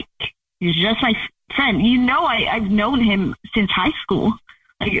Mike is just my friend. You know, I've known him since high school.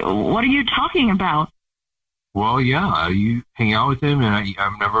 Like, what are you talking about? Well, yeah, you hang out with him, and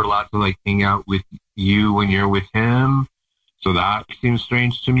I'm never allowed to like hang out with you when you're with him. So that seems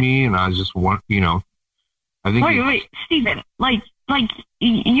strange to me, and I just want, I think. Wait, Steven, like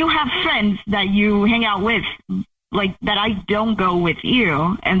you have friends that you hang out with, like that I don't go with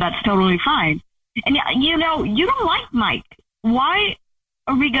you, and that's totally fine. And you don't like Mike. Why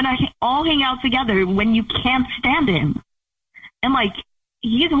are we gonna all hang out together when you can't stand him? And like,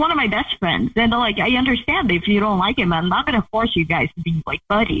 he's one of my best friends, and like, I understand if you don't like him. I'm not gonna force you guys to be like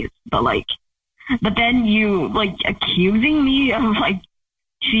buddies, but then you like accusing me of like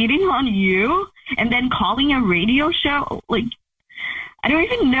cheating on you, and then calling a radio show. Like, I don't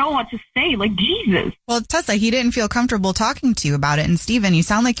even know what to say. Like, Jesus. Well, Tessa, he didn't feel comfortable talking to you about it. And Steven, you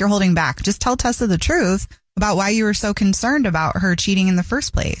sound like you're holding back. Just tell Tessa the truth about why you were so concerned about her cheating in the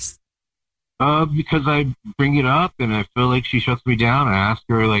first place. Because I bring it up and I feel like she shuts me down. I ask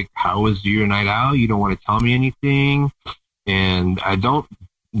her, like, how was your night out? You don't want to tell me anything. And I don't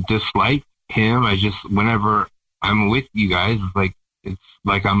dislike him. I just, whenever I'm with you guys, it's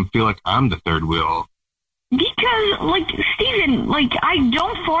like I feel like I'm the third wheel. Because, like, Steven, like, I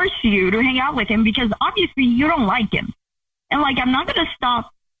don't force you to hang out with him because obviously you don't like him. And, like, I'm not going to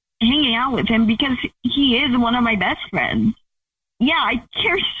stop hanging out with him because he is one of my best friends. Yeah, I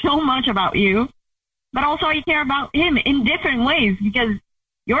care so much about you, but also I care about him in different ways because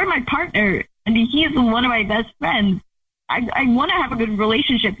you're my partner and he is one of my best friends. I want to have a good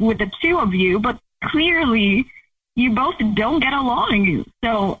relationship with the two of you, but clearly you both don't get along.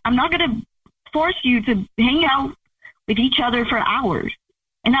 So I'm not going to force you to hang out with each other for hours.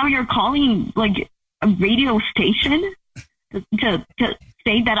 And now you're calling like a radio station to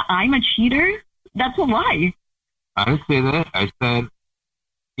say that I'm a cheater? That's a lie. I didn't say that. I said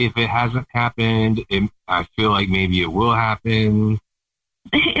if it hasn't happened, I feel like maybe it will happen.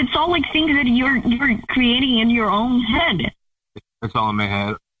 It's all like things that you're creating in your own head. It's all in my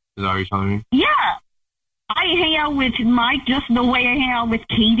head. Is that what you're telling me? Yeah. I hang out with Mike just the way I hang out with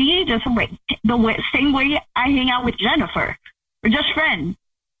Katie, just the same way I hang out with Jennifer. We're just friends.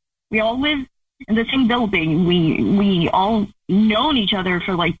 We all live in the same building. We all known each other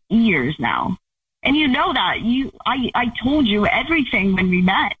for like years now. And you know that. I told you everything when we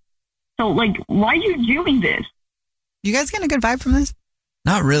met. So, like, why are you doing this? You guys getting a good vibe from this?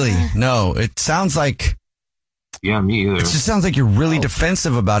 Not really. No. It sounds like... Yeah, me either. It just sounds like you're really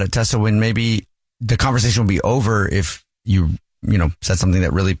defensive about it, Tessa, when maybe the conversation would be over if you said something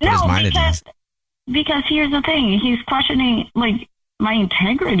that really put his mind at ease. Because here's the thing. He's questioning, like, my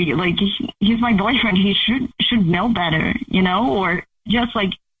integrity. Like, he's my boyfriend. He should know better, or just,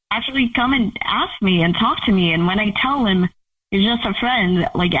 like, actually come and ask me and talk to me. And when I tell him he's just a friend,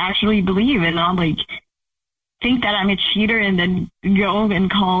 like, actually believe and not, like, think that I'm a cheater and then go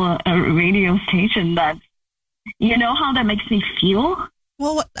and call a radio station. That's, you know how that makes me feel?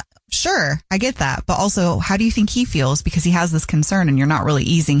 Well, sure, I get that. But also, how do you think he feels? Because he has this concern and you're not really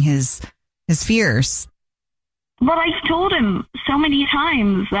easing his fears. But I've told him so many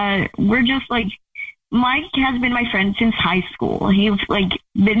times that we're just like, Mike has been my friend since high school. He's like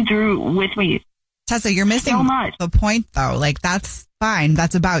been through with me. Tessa, you're missing so much. The point though. Like, that's fine.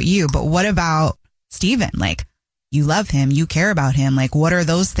 That's about you. But what about Steven? Like, you love him. You care about him. Like, what are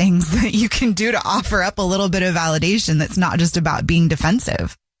those things that you can do to offer up a little bit of validation that's not just about being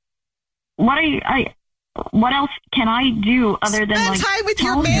defensive? What else can I do other than spend time with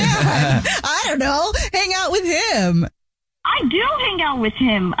your man? I don't know. Hang out with him. I do hang out with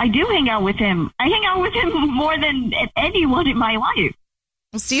him. I hang out with him more than anyone in my life.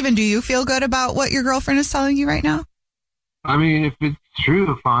 Well, Steven, do you feel good about what your girlfriend is telling you right now? I mean, if it's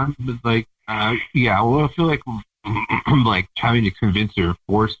true, fine. But like, yeah, well, I feel like I'm like having to convince her,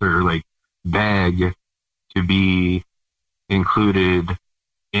 force her, like beg to be included.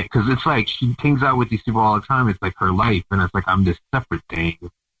 Because it's like she hangs out with these people all the time. It's like her life, and it's like I'm this separate thing.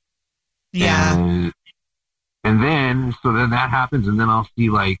 Yeah. And then that happens, and then I'll see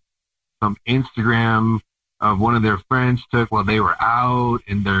like some Instagram of one of their friends took while they were out,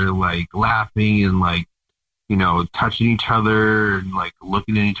 and they're like laughing and like, touching each other and like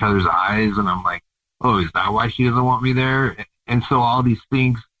looking in each other's eyes. And I'm like, oh, is that why she doesn't want me there? And so all these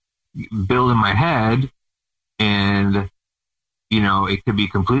things build in my head, and, it could be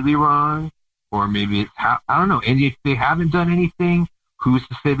completely wrong, or maybe it's, I don't know. And if they haven't done anything, who's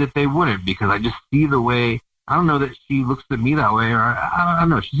to say that they wouldn't? Because I just see the way, I don't know that she looks at me that way, or I don't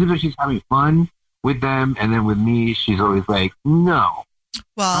know. She seems like she's having fun with them. And then with me, she's always like, no,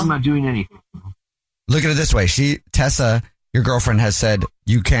 I'm not doing anything. Look at it this way. Tessa, your girlfriend, has said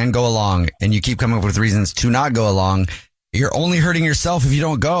you can go along, and you keep coming up with reasons to not go along. You're only hurting yourself if you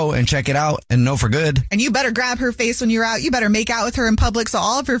don't go and check it out and know for good. And you better grab her face when you're out. You better make out with her in public so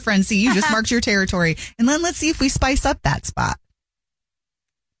all of her friends see you just marked your territory. And then let's see if we spice up that spot.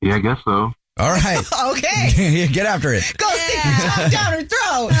 Yeah, I guess so. All right. Okay. Get after it. Go stick your tongue down her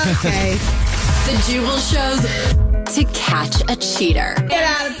throat. Okay. The Jubal Show's To Catch a Cheater. Get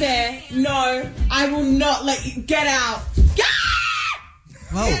out of there. No, I will not let you. Get out. Get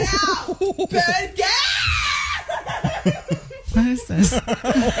Whoa. out. Bird, get out. What is this?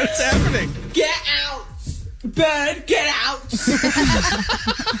 What's happening? Get out. Bird, get out.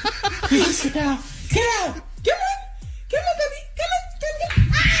 Please get out. Get out. Come on. Come on, baby. Come on.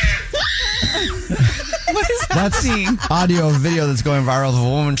 What is That's happening? audio and video that's going viral of a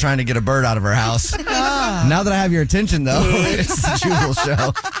woman trying to get a bird out of her house. Now that I have your attention, though, it's the Jubal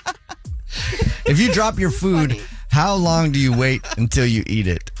Show. If you drop your food, how long do you wait until you eat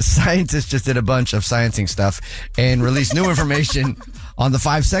it? Scientists just did a bunch of sciencing stuff and released new information on the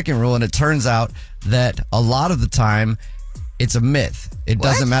 5-second rule, and it turns out that a lot of the time it's a myth. It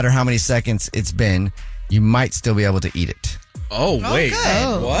doesn't matter how many seconds it's been, you might still be able to eat it. Oh, wait.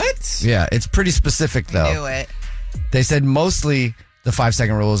 good. What? Yeah, it's pretty specific, though. I knew it. They said mostly the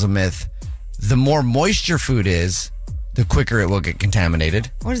 5-second rule is a myth. The more moist your food is, the quicker it will get contaminated.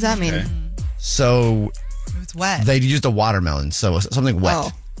 What does that mean? So It's wet. they used a watermelon, so something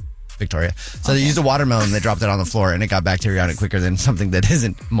wet. Victoria. So they used a watermelon, they dropped it on the floor, and it got bacteria on it quicker than something that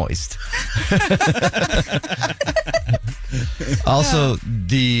isn't moist. Also,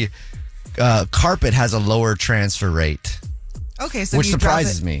 the carpet has a lower transfer rate. Okay, so which you drop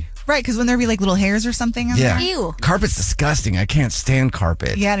surprises it. me. Right, because when there be like little hairs or something in Yeah. there. Ew. Carpet's disgusting. I can't stand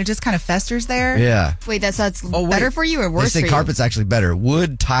carpet. Yeah, and it just kind of festers there. Yeah. Wait, that's better for you or worse They for say you? carpet's actually better.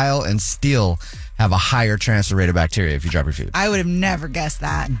 Wood, tile, and steel have a higher transfer rate of bacteria if you drop your food. I would have never guessed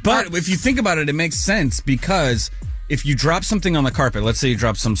that. But if you think about it, it makes sense because if you drop something on the carpet, let's say you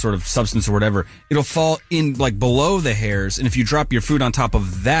drop some sort of substance or whatever, it'll fall in like below the hairs. And if you drop your food on top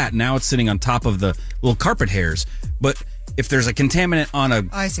of that, now it's sitting on top of the little carpet hairs. But if there's a contaminant on a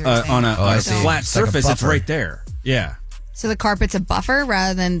flat surface, it's right there. Yeah. So the carpet's a buffer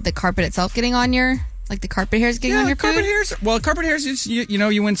rather than the carpet itself getting on your, like the carpet hairs getting on your carpet food? hairs. Well, carpet hairs,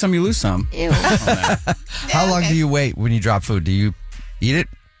 you win some, you lose some. Ew. How long do you wait when you drop food? Do you eat it?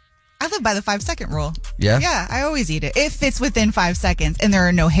 I live by the 5-second rule. Yeah? Yeah, I always eat it. If it's within 5 seconds and there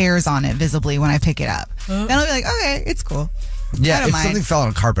are no hairs on it visibly when I pick it up. Then I'll be like, okay, it's cool. Yeah, I don't if mind. something fell on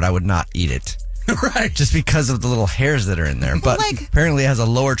a carpet, I would not eat it. Right. Just because of the little hairs that are in there. But apparently it has a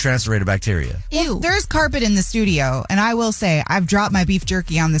lower transfer rate of bacteria. Well, there's carpet in the studio, and I will say I've dropped my beef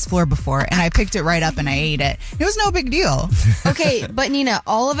jerky on this floor before, and I picked it right up and I ate it. It was no big deal. Okay, but Nina,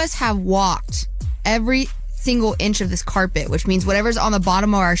 all of us have walked every single inch of this carpet, which means whatever's on the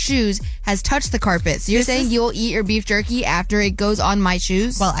bottom of our shoes has touched the carpet. So you're saying you'll eat your beef jerky after it goes on my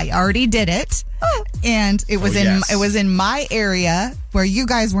shoes? Well, I already did it. And it was it was in my area where you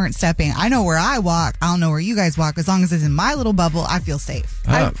guys weren't stepping. I know where I walk. I don't know where you guys walk. As long as it's in my little bubble, I feel safe.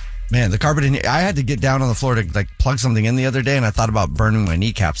 Man, the carpet in here, I had to get down on the floor to like plug something in the other day, and I thought about burning my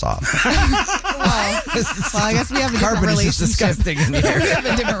kneecaps off. Well, I guess we have a different Carpet is relationship. just disgusting in here. We have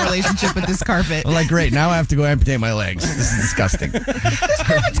a different relationship with this carpet. I'm like, great, now I have to go amputate my legs. This is disgusting. This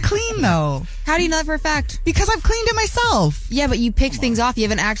carpet's clean, though. How do you know that for a fact? Because I've cleaned it myself. Yeah, but you picked things off. You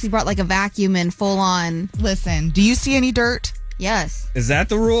haven't actually brought like a vacuum in full on. Listen, do you see any dirt? Yes. Is that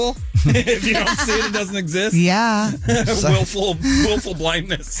the rule? If you don't see it, it doesn't exist? Yeah. willful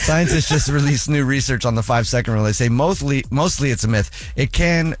blindness. Scientists just released new research on the 5-second rule. They say mostly it's a myth. It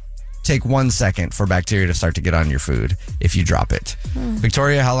can take 1 second for bacteria to start to get on your food if you drop it.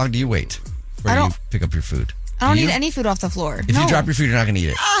 Victoria, how long do you wait before you pick up your food? I don't eat any food off the floor. If you drop your food, you're not going to eat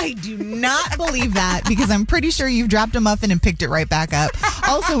it. I do not believe that because I'm pretty sure you've dropped a muffin and picked it right back up.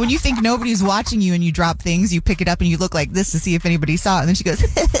 Also, when you think nobody's watching you and you drop things, you pick it up and you look like this to see if anybody saw it. And then she goes,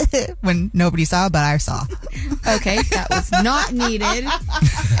 when nobody saw, but I saw. Okay, that was not needed.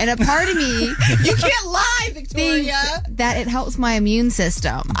 And a part of me... You can't lie, Victoria. Thinks that it helps my immune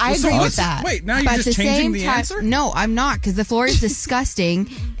system. I agree with that. Wait, now you're But at just the changing same the time, answer? No, I'm not, because the floor is disgusting.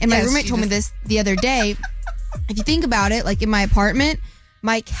 And my Yes, roommate she told me this the other day. if you think about it, like in my apartment,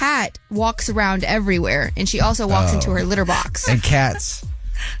 my cat walks around everywhere, and she also walks into her litter box. And cats,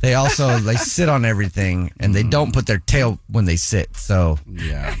 they sit on everything, and they don't put their tail when they sit. So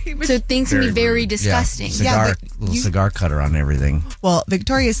yeah, so things can be very disgusting. Little cigar cutter on everything. Well,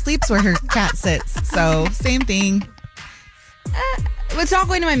 Victoria sleeps where her cat sits, so same thing. It's not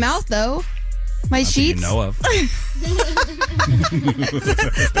going to my mouth though. My sheets. You know of.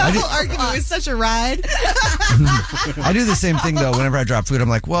 That whole argument was such a ride. I do the same thing though. Whenever I drop food, I'm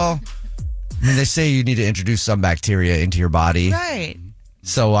like, well, I mean, they say you need to introduce some bacteria into your body, Right.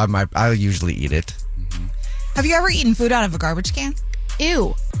 so I usually eat it. Have you ever eaten food out of a garbage can?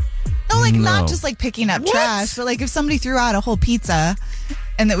 Ew. No, like No. not just like picking up trash, but like if somebody threw out a whole pizza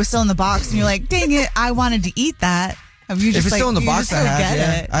and it was still in the box and you're like, dang it, I wanted to eat that. Have you just If it's still in the box, I have.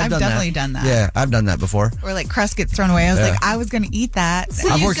 Yeah, I've definitely done that. Yeah, I've done that before. Or like crust gets thrown away. I was like, I was going to eat that.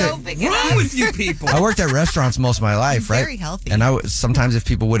 I've worked What's wrong with you people? I worked at restaurants most of my life, right? Very healthy. And sometimes if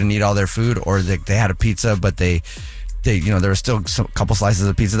people wouldn't eat all their food, or they had a pizza, but they there were still a couple slices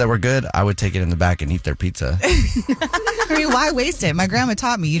of pizza that were good, I would take it in the back and eat their pizza. I mean, why waste it? My grandma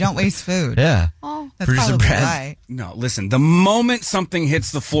taught me you don't waste food. Yeah. Oh, That's Produce some probably bread. why. No, listen, the moment something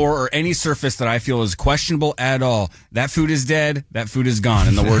hits the floor or any surface that I feel is questionable at all, that food is dead, that food is gone,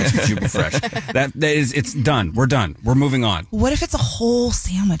 in the words of Jubal Fresh. It's done. We're done. We're moving on. What if it's a whole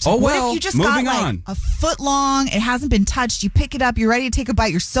sandwich? Oh, what well, if you just moving got like on. a foot long, it hasn't been touched, you pick it up, you're ready to take a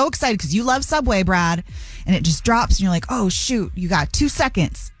bite, you're so excited because you love Subway, Brad, and it just drops and you're like, oh shoot, you got 2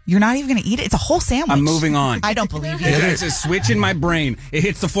 seconds. You're not even going to eat it. It's a whole sandwich. I'm moving on. I don't believe you. It's a switch in my brain. It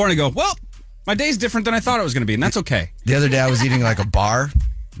hits the floor and I go, well, my day's different than I thought it was going to be, and that's okay. The other day I was eating like a bar,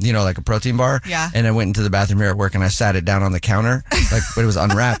 like a protein bar. Yeah. And I went into the bathroom here at work and I sat it down on the counter, but it was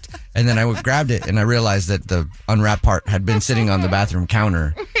unwrapped. And then I grabbed it and I realized that the unwrapped part had been sitting on the bathroom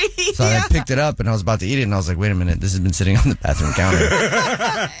counter. So I picked it up and I was about to eat it and I was like, wait a minute, this has been sitting on the bathroom counter.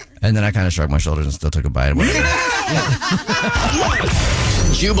 And then I kind of shrugged my shoulders and still took a bite.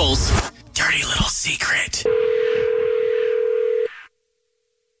 Jubal's dirty little secret.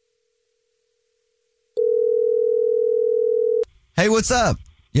 Hey, what's up?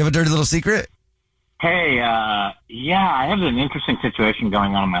 You have a dirty little secret? Hey, yeah, I have an interesting situation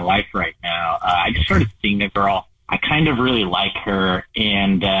going on in my life right now. I just started seeing a girl. I kind of really like her,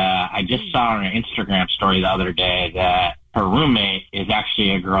 and I just saw on her Instagram story the other day that her roommate is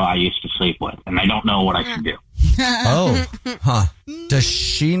actually a girl I used to sleep with, and I don't know what I should do. Oh, huh. Does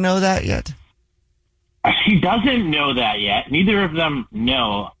she know that yet? She doesn't know that yet. Neither of them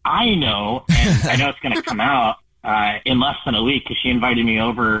know. I know, and I know it's going to come out in less than a week because she invited me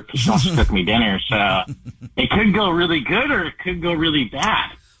over because she wants to cook me dinner. So it could go really good or it could go really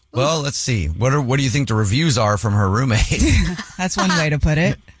bad. Well, let's see. What do you think the reviews are from her roommate? That's one way to put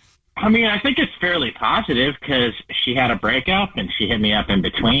it. I mean, I think it's fairly positive because she had a breakup and she hit me up in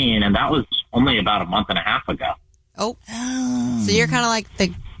between, and that was only about a month and a half ago. Oh. So you're kind of like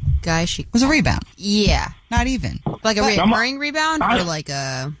the guy she... It was a rebound. Yeah. Not even. Like a reoccurring rebound or like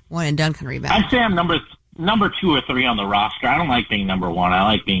a one and done kind of rebound? I'd say I'm number 2 or 3 on the roster. I don't like being number 1. I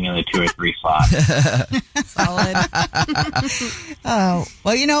like being in the 2 or 3 slot. Solid. Oh,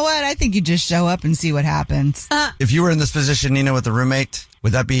 well, you know what? I think you just show up and see what happens. If you were in this position, Nina, with a roommate,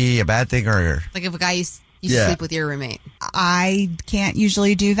 would that be a bad thing or... Like if a guy used to sleep with your roommate. I can't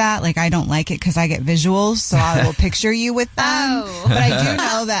usually do that. Like, I don't like it because I get visuals, so I will picture you with them. Oh. But I do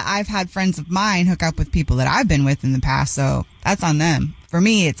know that I've had friends of mine hook up with people that I've been with in the past, so that's on them. For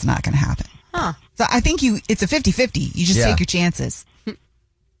me, it's not going to happen. Huh. So I think it's a 50-50. You just take your chances.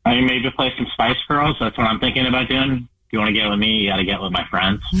 I mean, maybe play some Spice Girls. That's what I'm thinking about doing. If you want to get with me, you got to get with my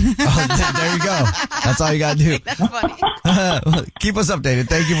friends. There you go. That's all you got to do. That's funny. Keep us updated.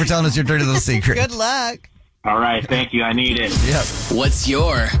 Thank you for telling us your dirty little secret. Good luck. All right. Thank you. I need it. Yep. What's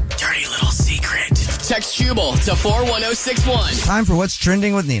your dirty little secret? Text Jubal to 41061. Time for What's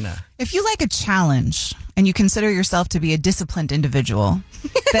Trending with Nina. If you like a challenge and you consider yourself to be a disciplined individual,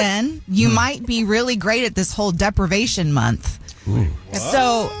 then you might be really great at this whole deprivation month. Ooh.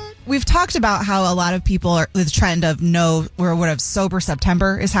 So we've talked about how a lot of people are the trend of sober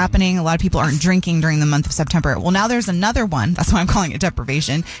September is happening. A lot of people aren't drinking during the month of September. Well, now there's another one. That's why I'm calling it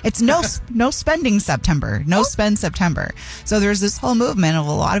deprivation. It's no spending September, no spend September. So there's this whole movement of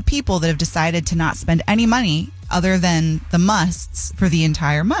a lot of people that have decided to not spend any money other than the musts for the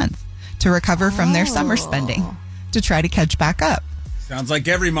entire month to recover from their summer spending to try to catch back up. Sounds like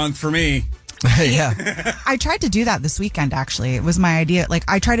every month for me. Yeah. I tried to do that this weekend, actually. It was my idea. Like,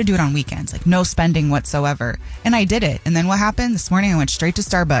 I try to do it on weekends, like no spending whatsoever. And I did it. And then what happened? This morning I went straight to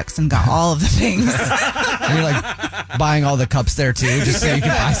Starbucks and got all of the things. And you're like buying all the cups there too, just so you can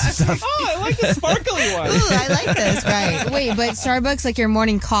buy some stuff. Oh, I like the sparkly one. Ooh, I like this, right. Wait, but Starbucks, like your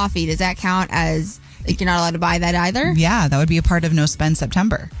morning coffee, does that count as, like, you're not allowed to buy that either? Yeah, that would be a part of No Spend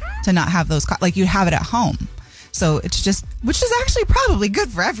September, to not have those, like you'd have it at home. So it's just, which is actually probably good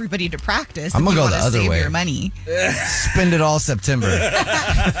for everybody to practice. I'm going to go the other save way. Your money. Spend it all September.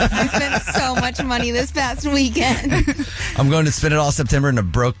 I spent so much money this past weekend. I'm going to spend it all September in a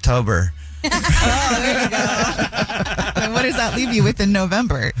Broketober. Oh, there you go. And what does that leave you with in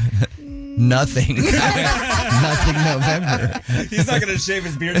November? Nothing. Nothing November. He's not going to shave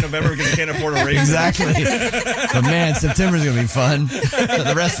his beard in November because he can't afford a razor. Exactly. But man, September's going to be fun.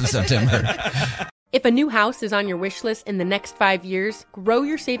 The rest of September. If a new house is on your wish list in the next 5 years, grow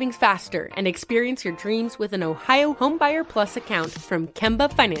your savings faster and experience your dreams with an Ohio Homebuyer Plus account from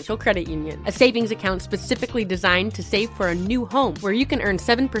Kemba Financial Credit Union. A savings account specifically designed to save for a new home, where you can earn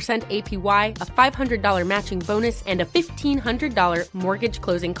 7% APY, a $500 matching bonus, and a $1,500 mortgage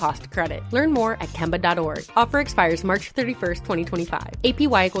closing cost credit. Learn more at Kemba.org. Offer expires March 31st, 2025.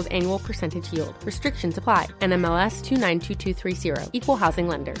 APY equals annual percentage yield. Restrictions apply. NMLS 292230. Equal housing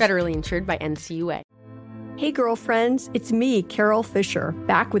lender. Federally insured by NCUA. Hey girlfriends, it's me, Carol Fisher,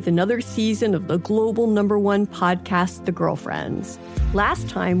 back with another season of the global #1 podcast, The Girlfriends. Last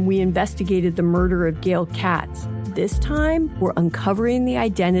time, we investigated the murder of Gail Katz. This time, we're uncovering the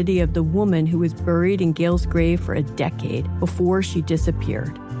identity of the woman who was buried in Gail's grave for a decade before she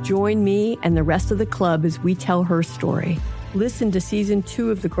disappeared. Join me and the rest of the club as we tell her story. Listen to Season 2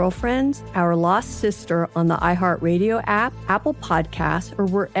 of The Girlfriends, Our Lost Sister on the iHeartRadio app, Apple Podcasts, or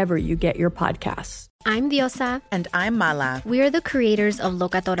wherever you get your podcasts. I'm Diosa. And I'm Mala. We are the creators of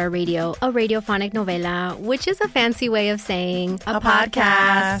Locatora Radio, a radiophonic novela, which is a fancy way of saying a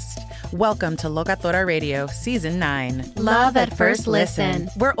podcast. Welcome to Locatora Radio, Season 9. Love at first listen.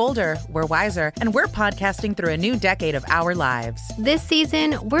 We're older, we're wiser, and we're podcasting through a new decade of our lives. This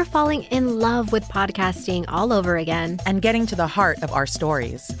season, we're falling in love with podcasting all over again. And getting to the heart of our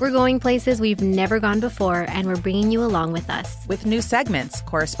stories. We're going places we've never gone before, and we're bringing you along with us. With new segments,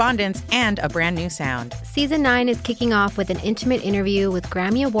 correspondence, and a brand new sound. Season 9 is kicking off with an intimate interview with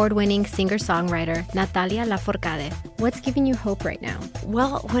Grammy Award-winning singer-songwriter Natalia Lafourcade. What's giving you hope right now?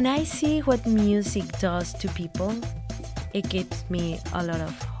 Well, when I see what music does to people, it gives me a lot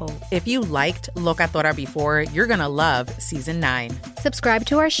of hope. If you liked Locatora before, you're going to love Season 9. Subscribe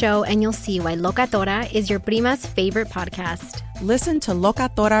to our show and you'll see why Locatora is your prima's favorite podcast. Listen to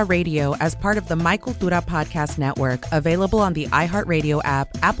Locatora Radio as part of the My Cultura Podcast Network, available on the iHeartRadio app,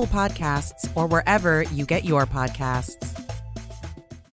 Apple Podcasts, or wherever you get your podcasts.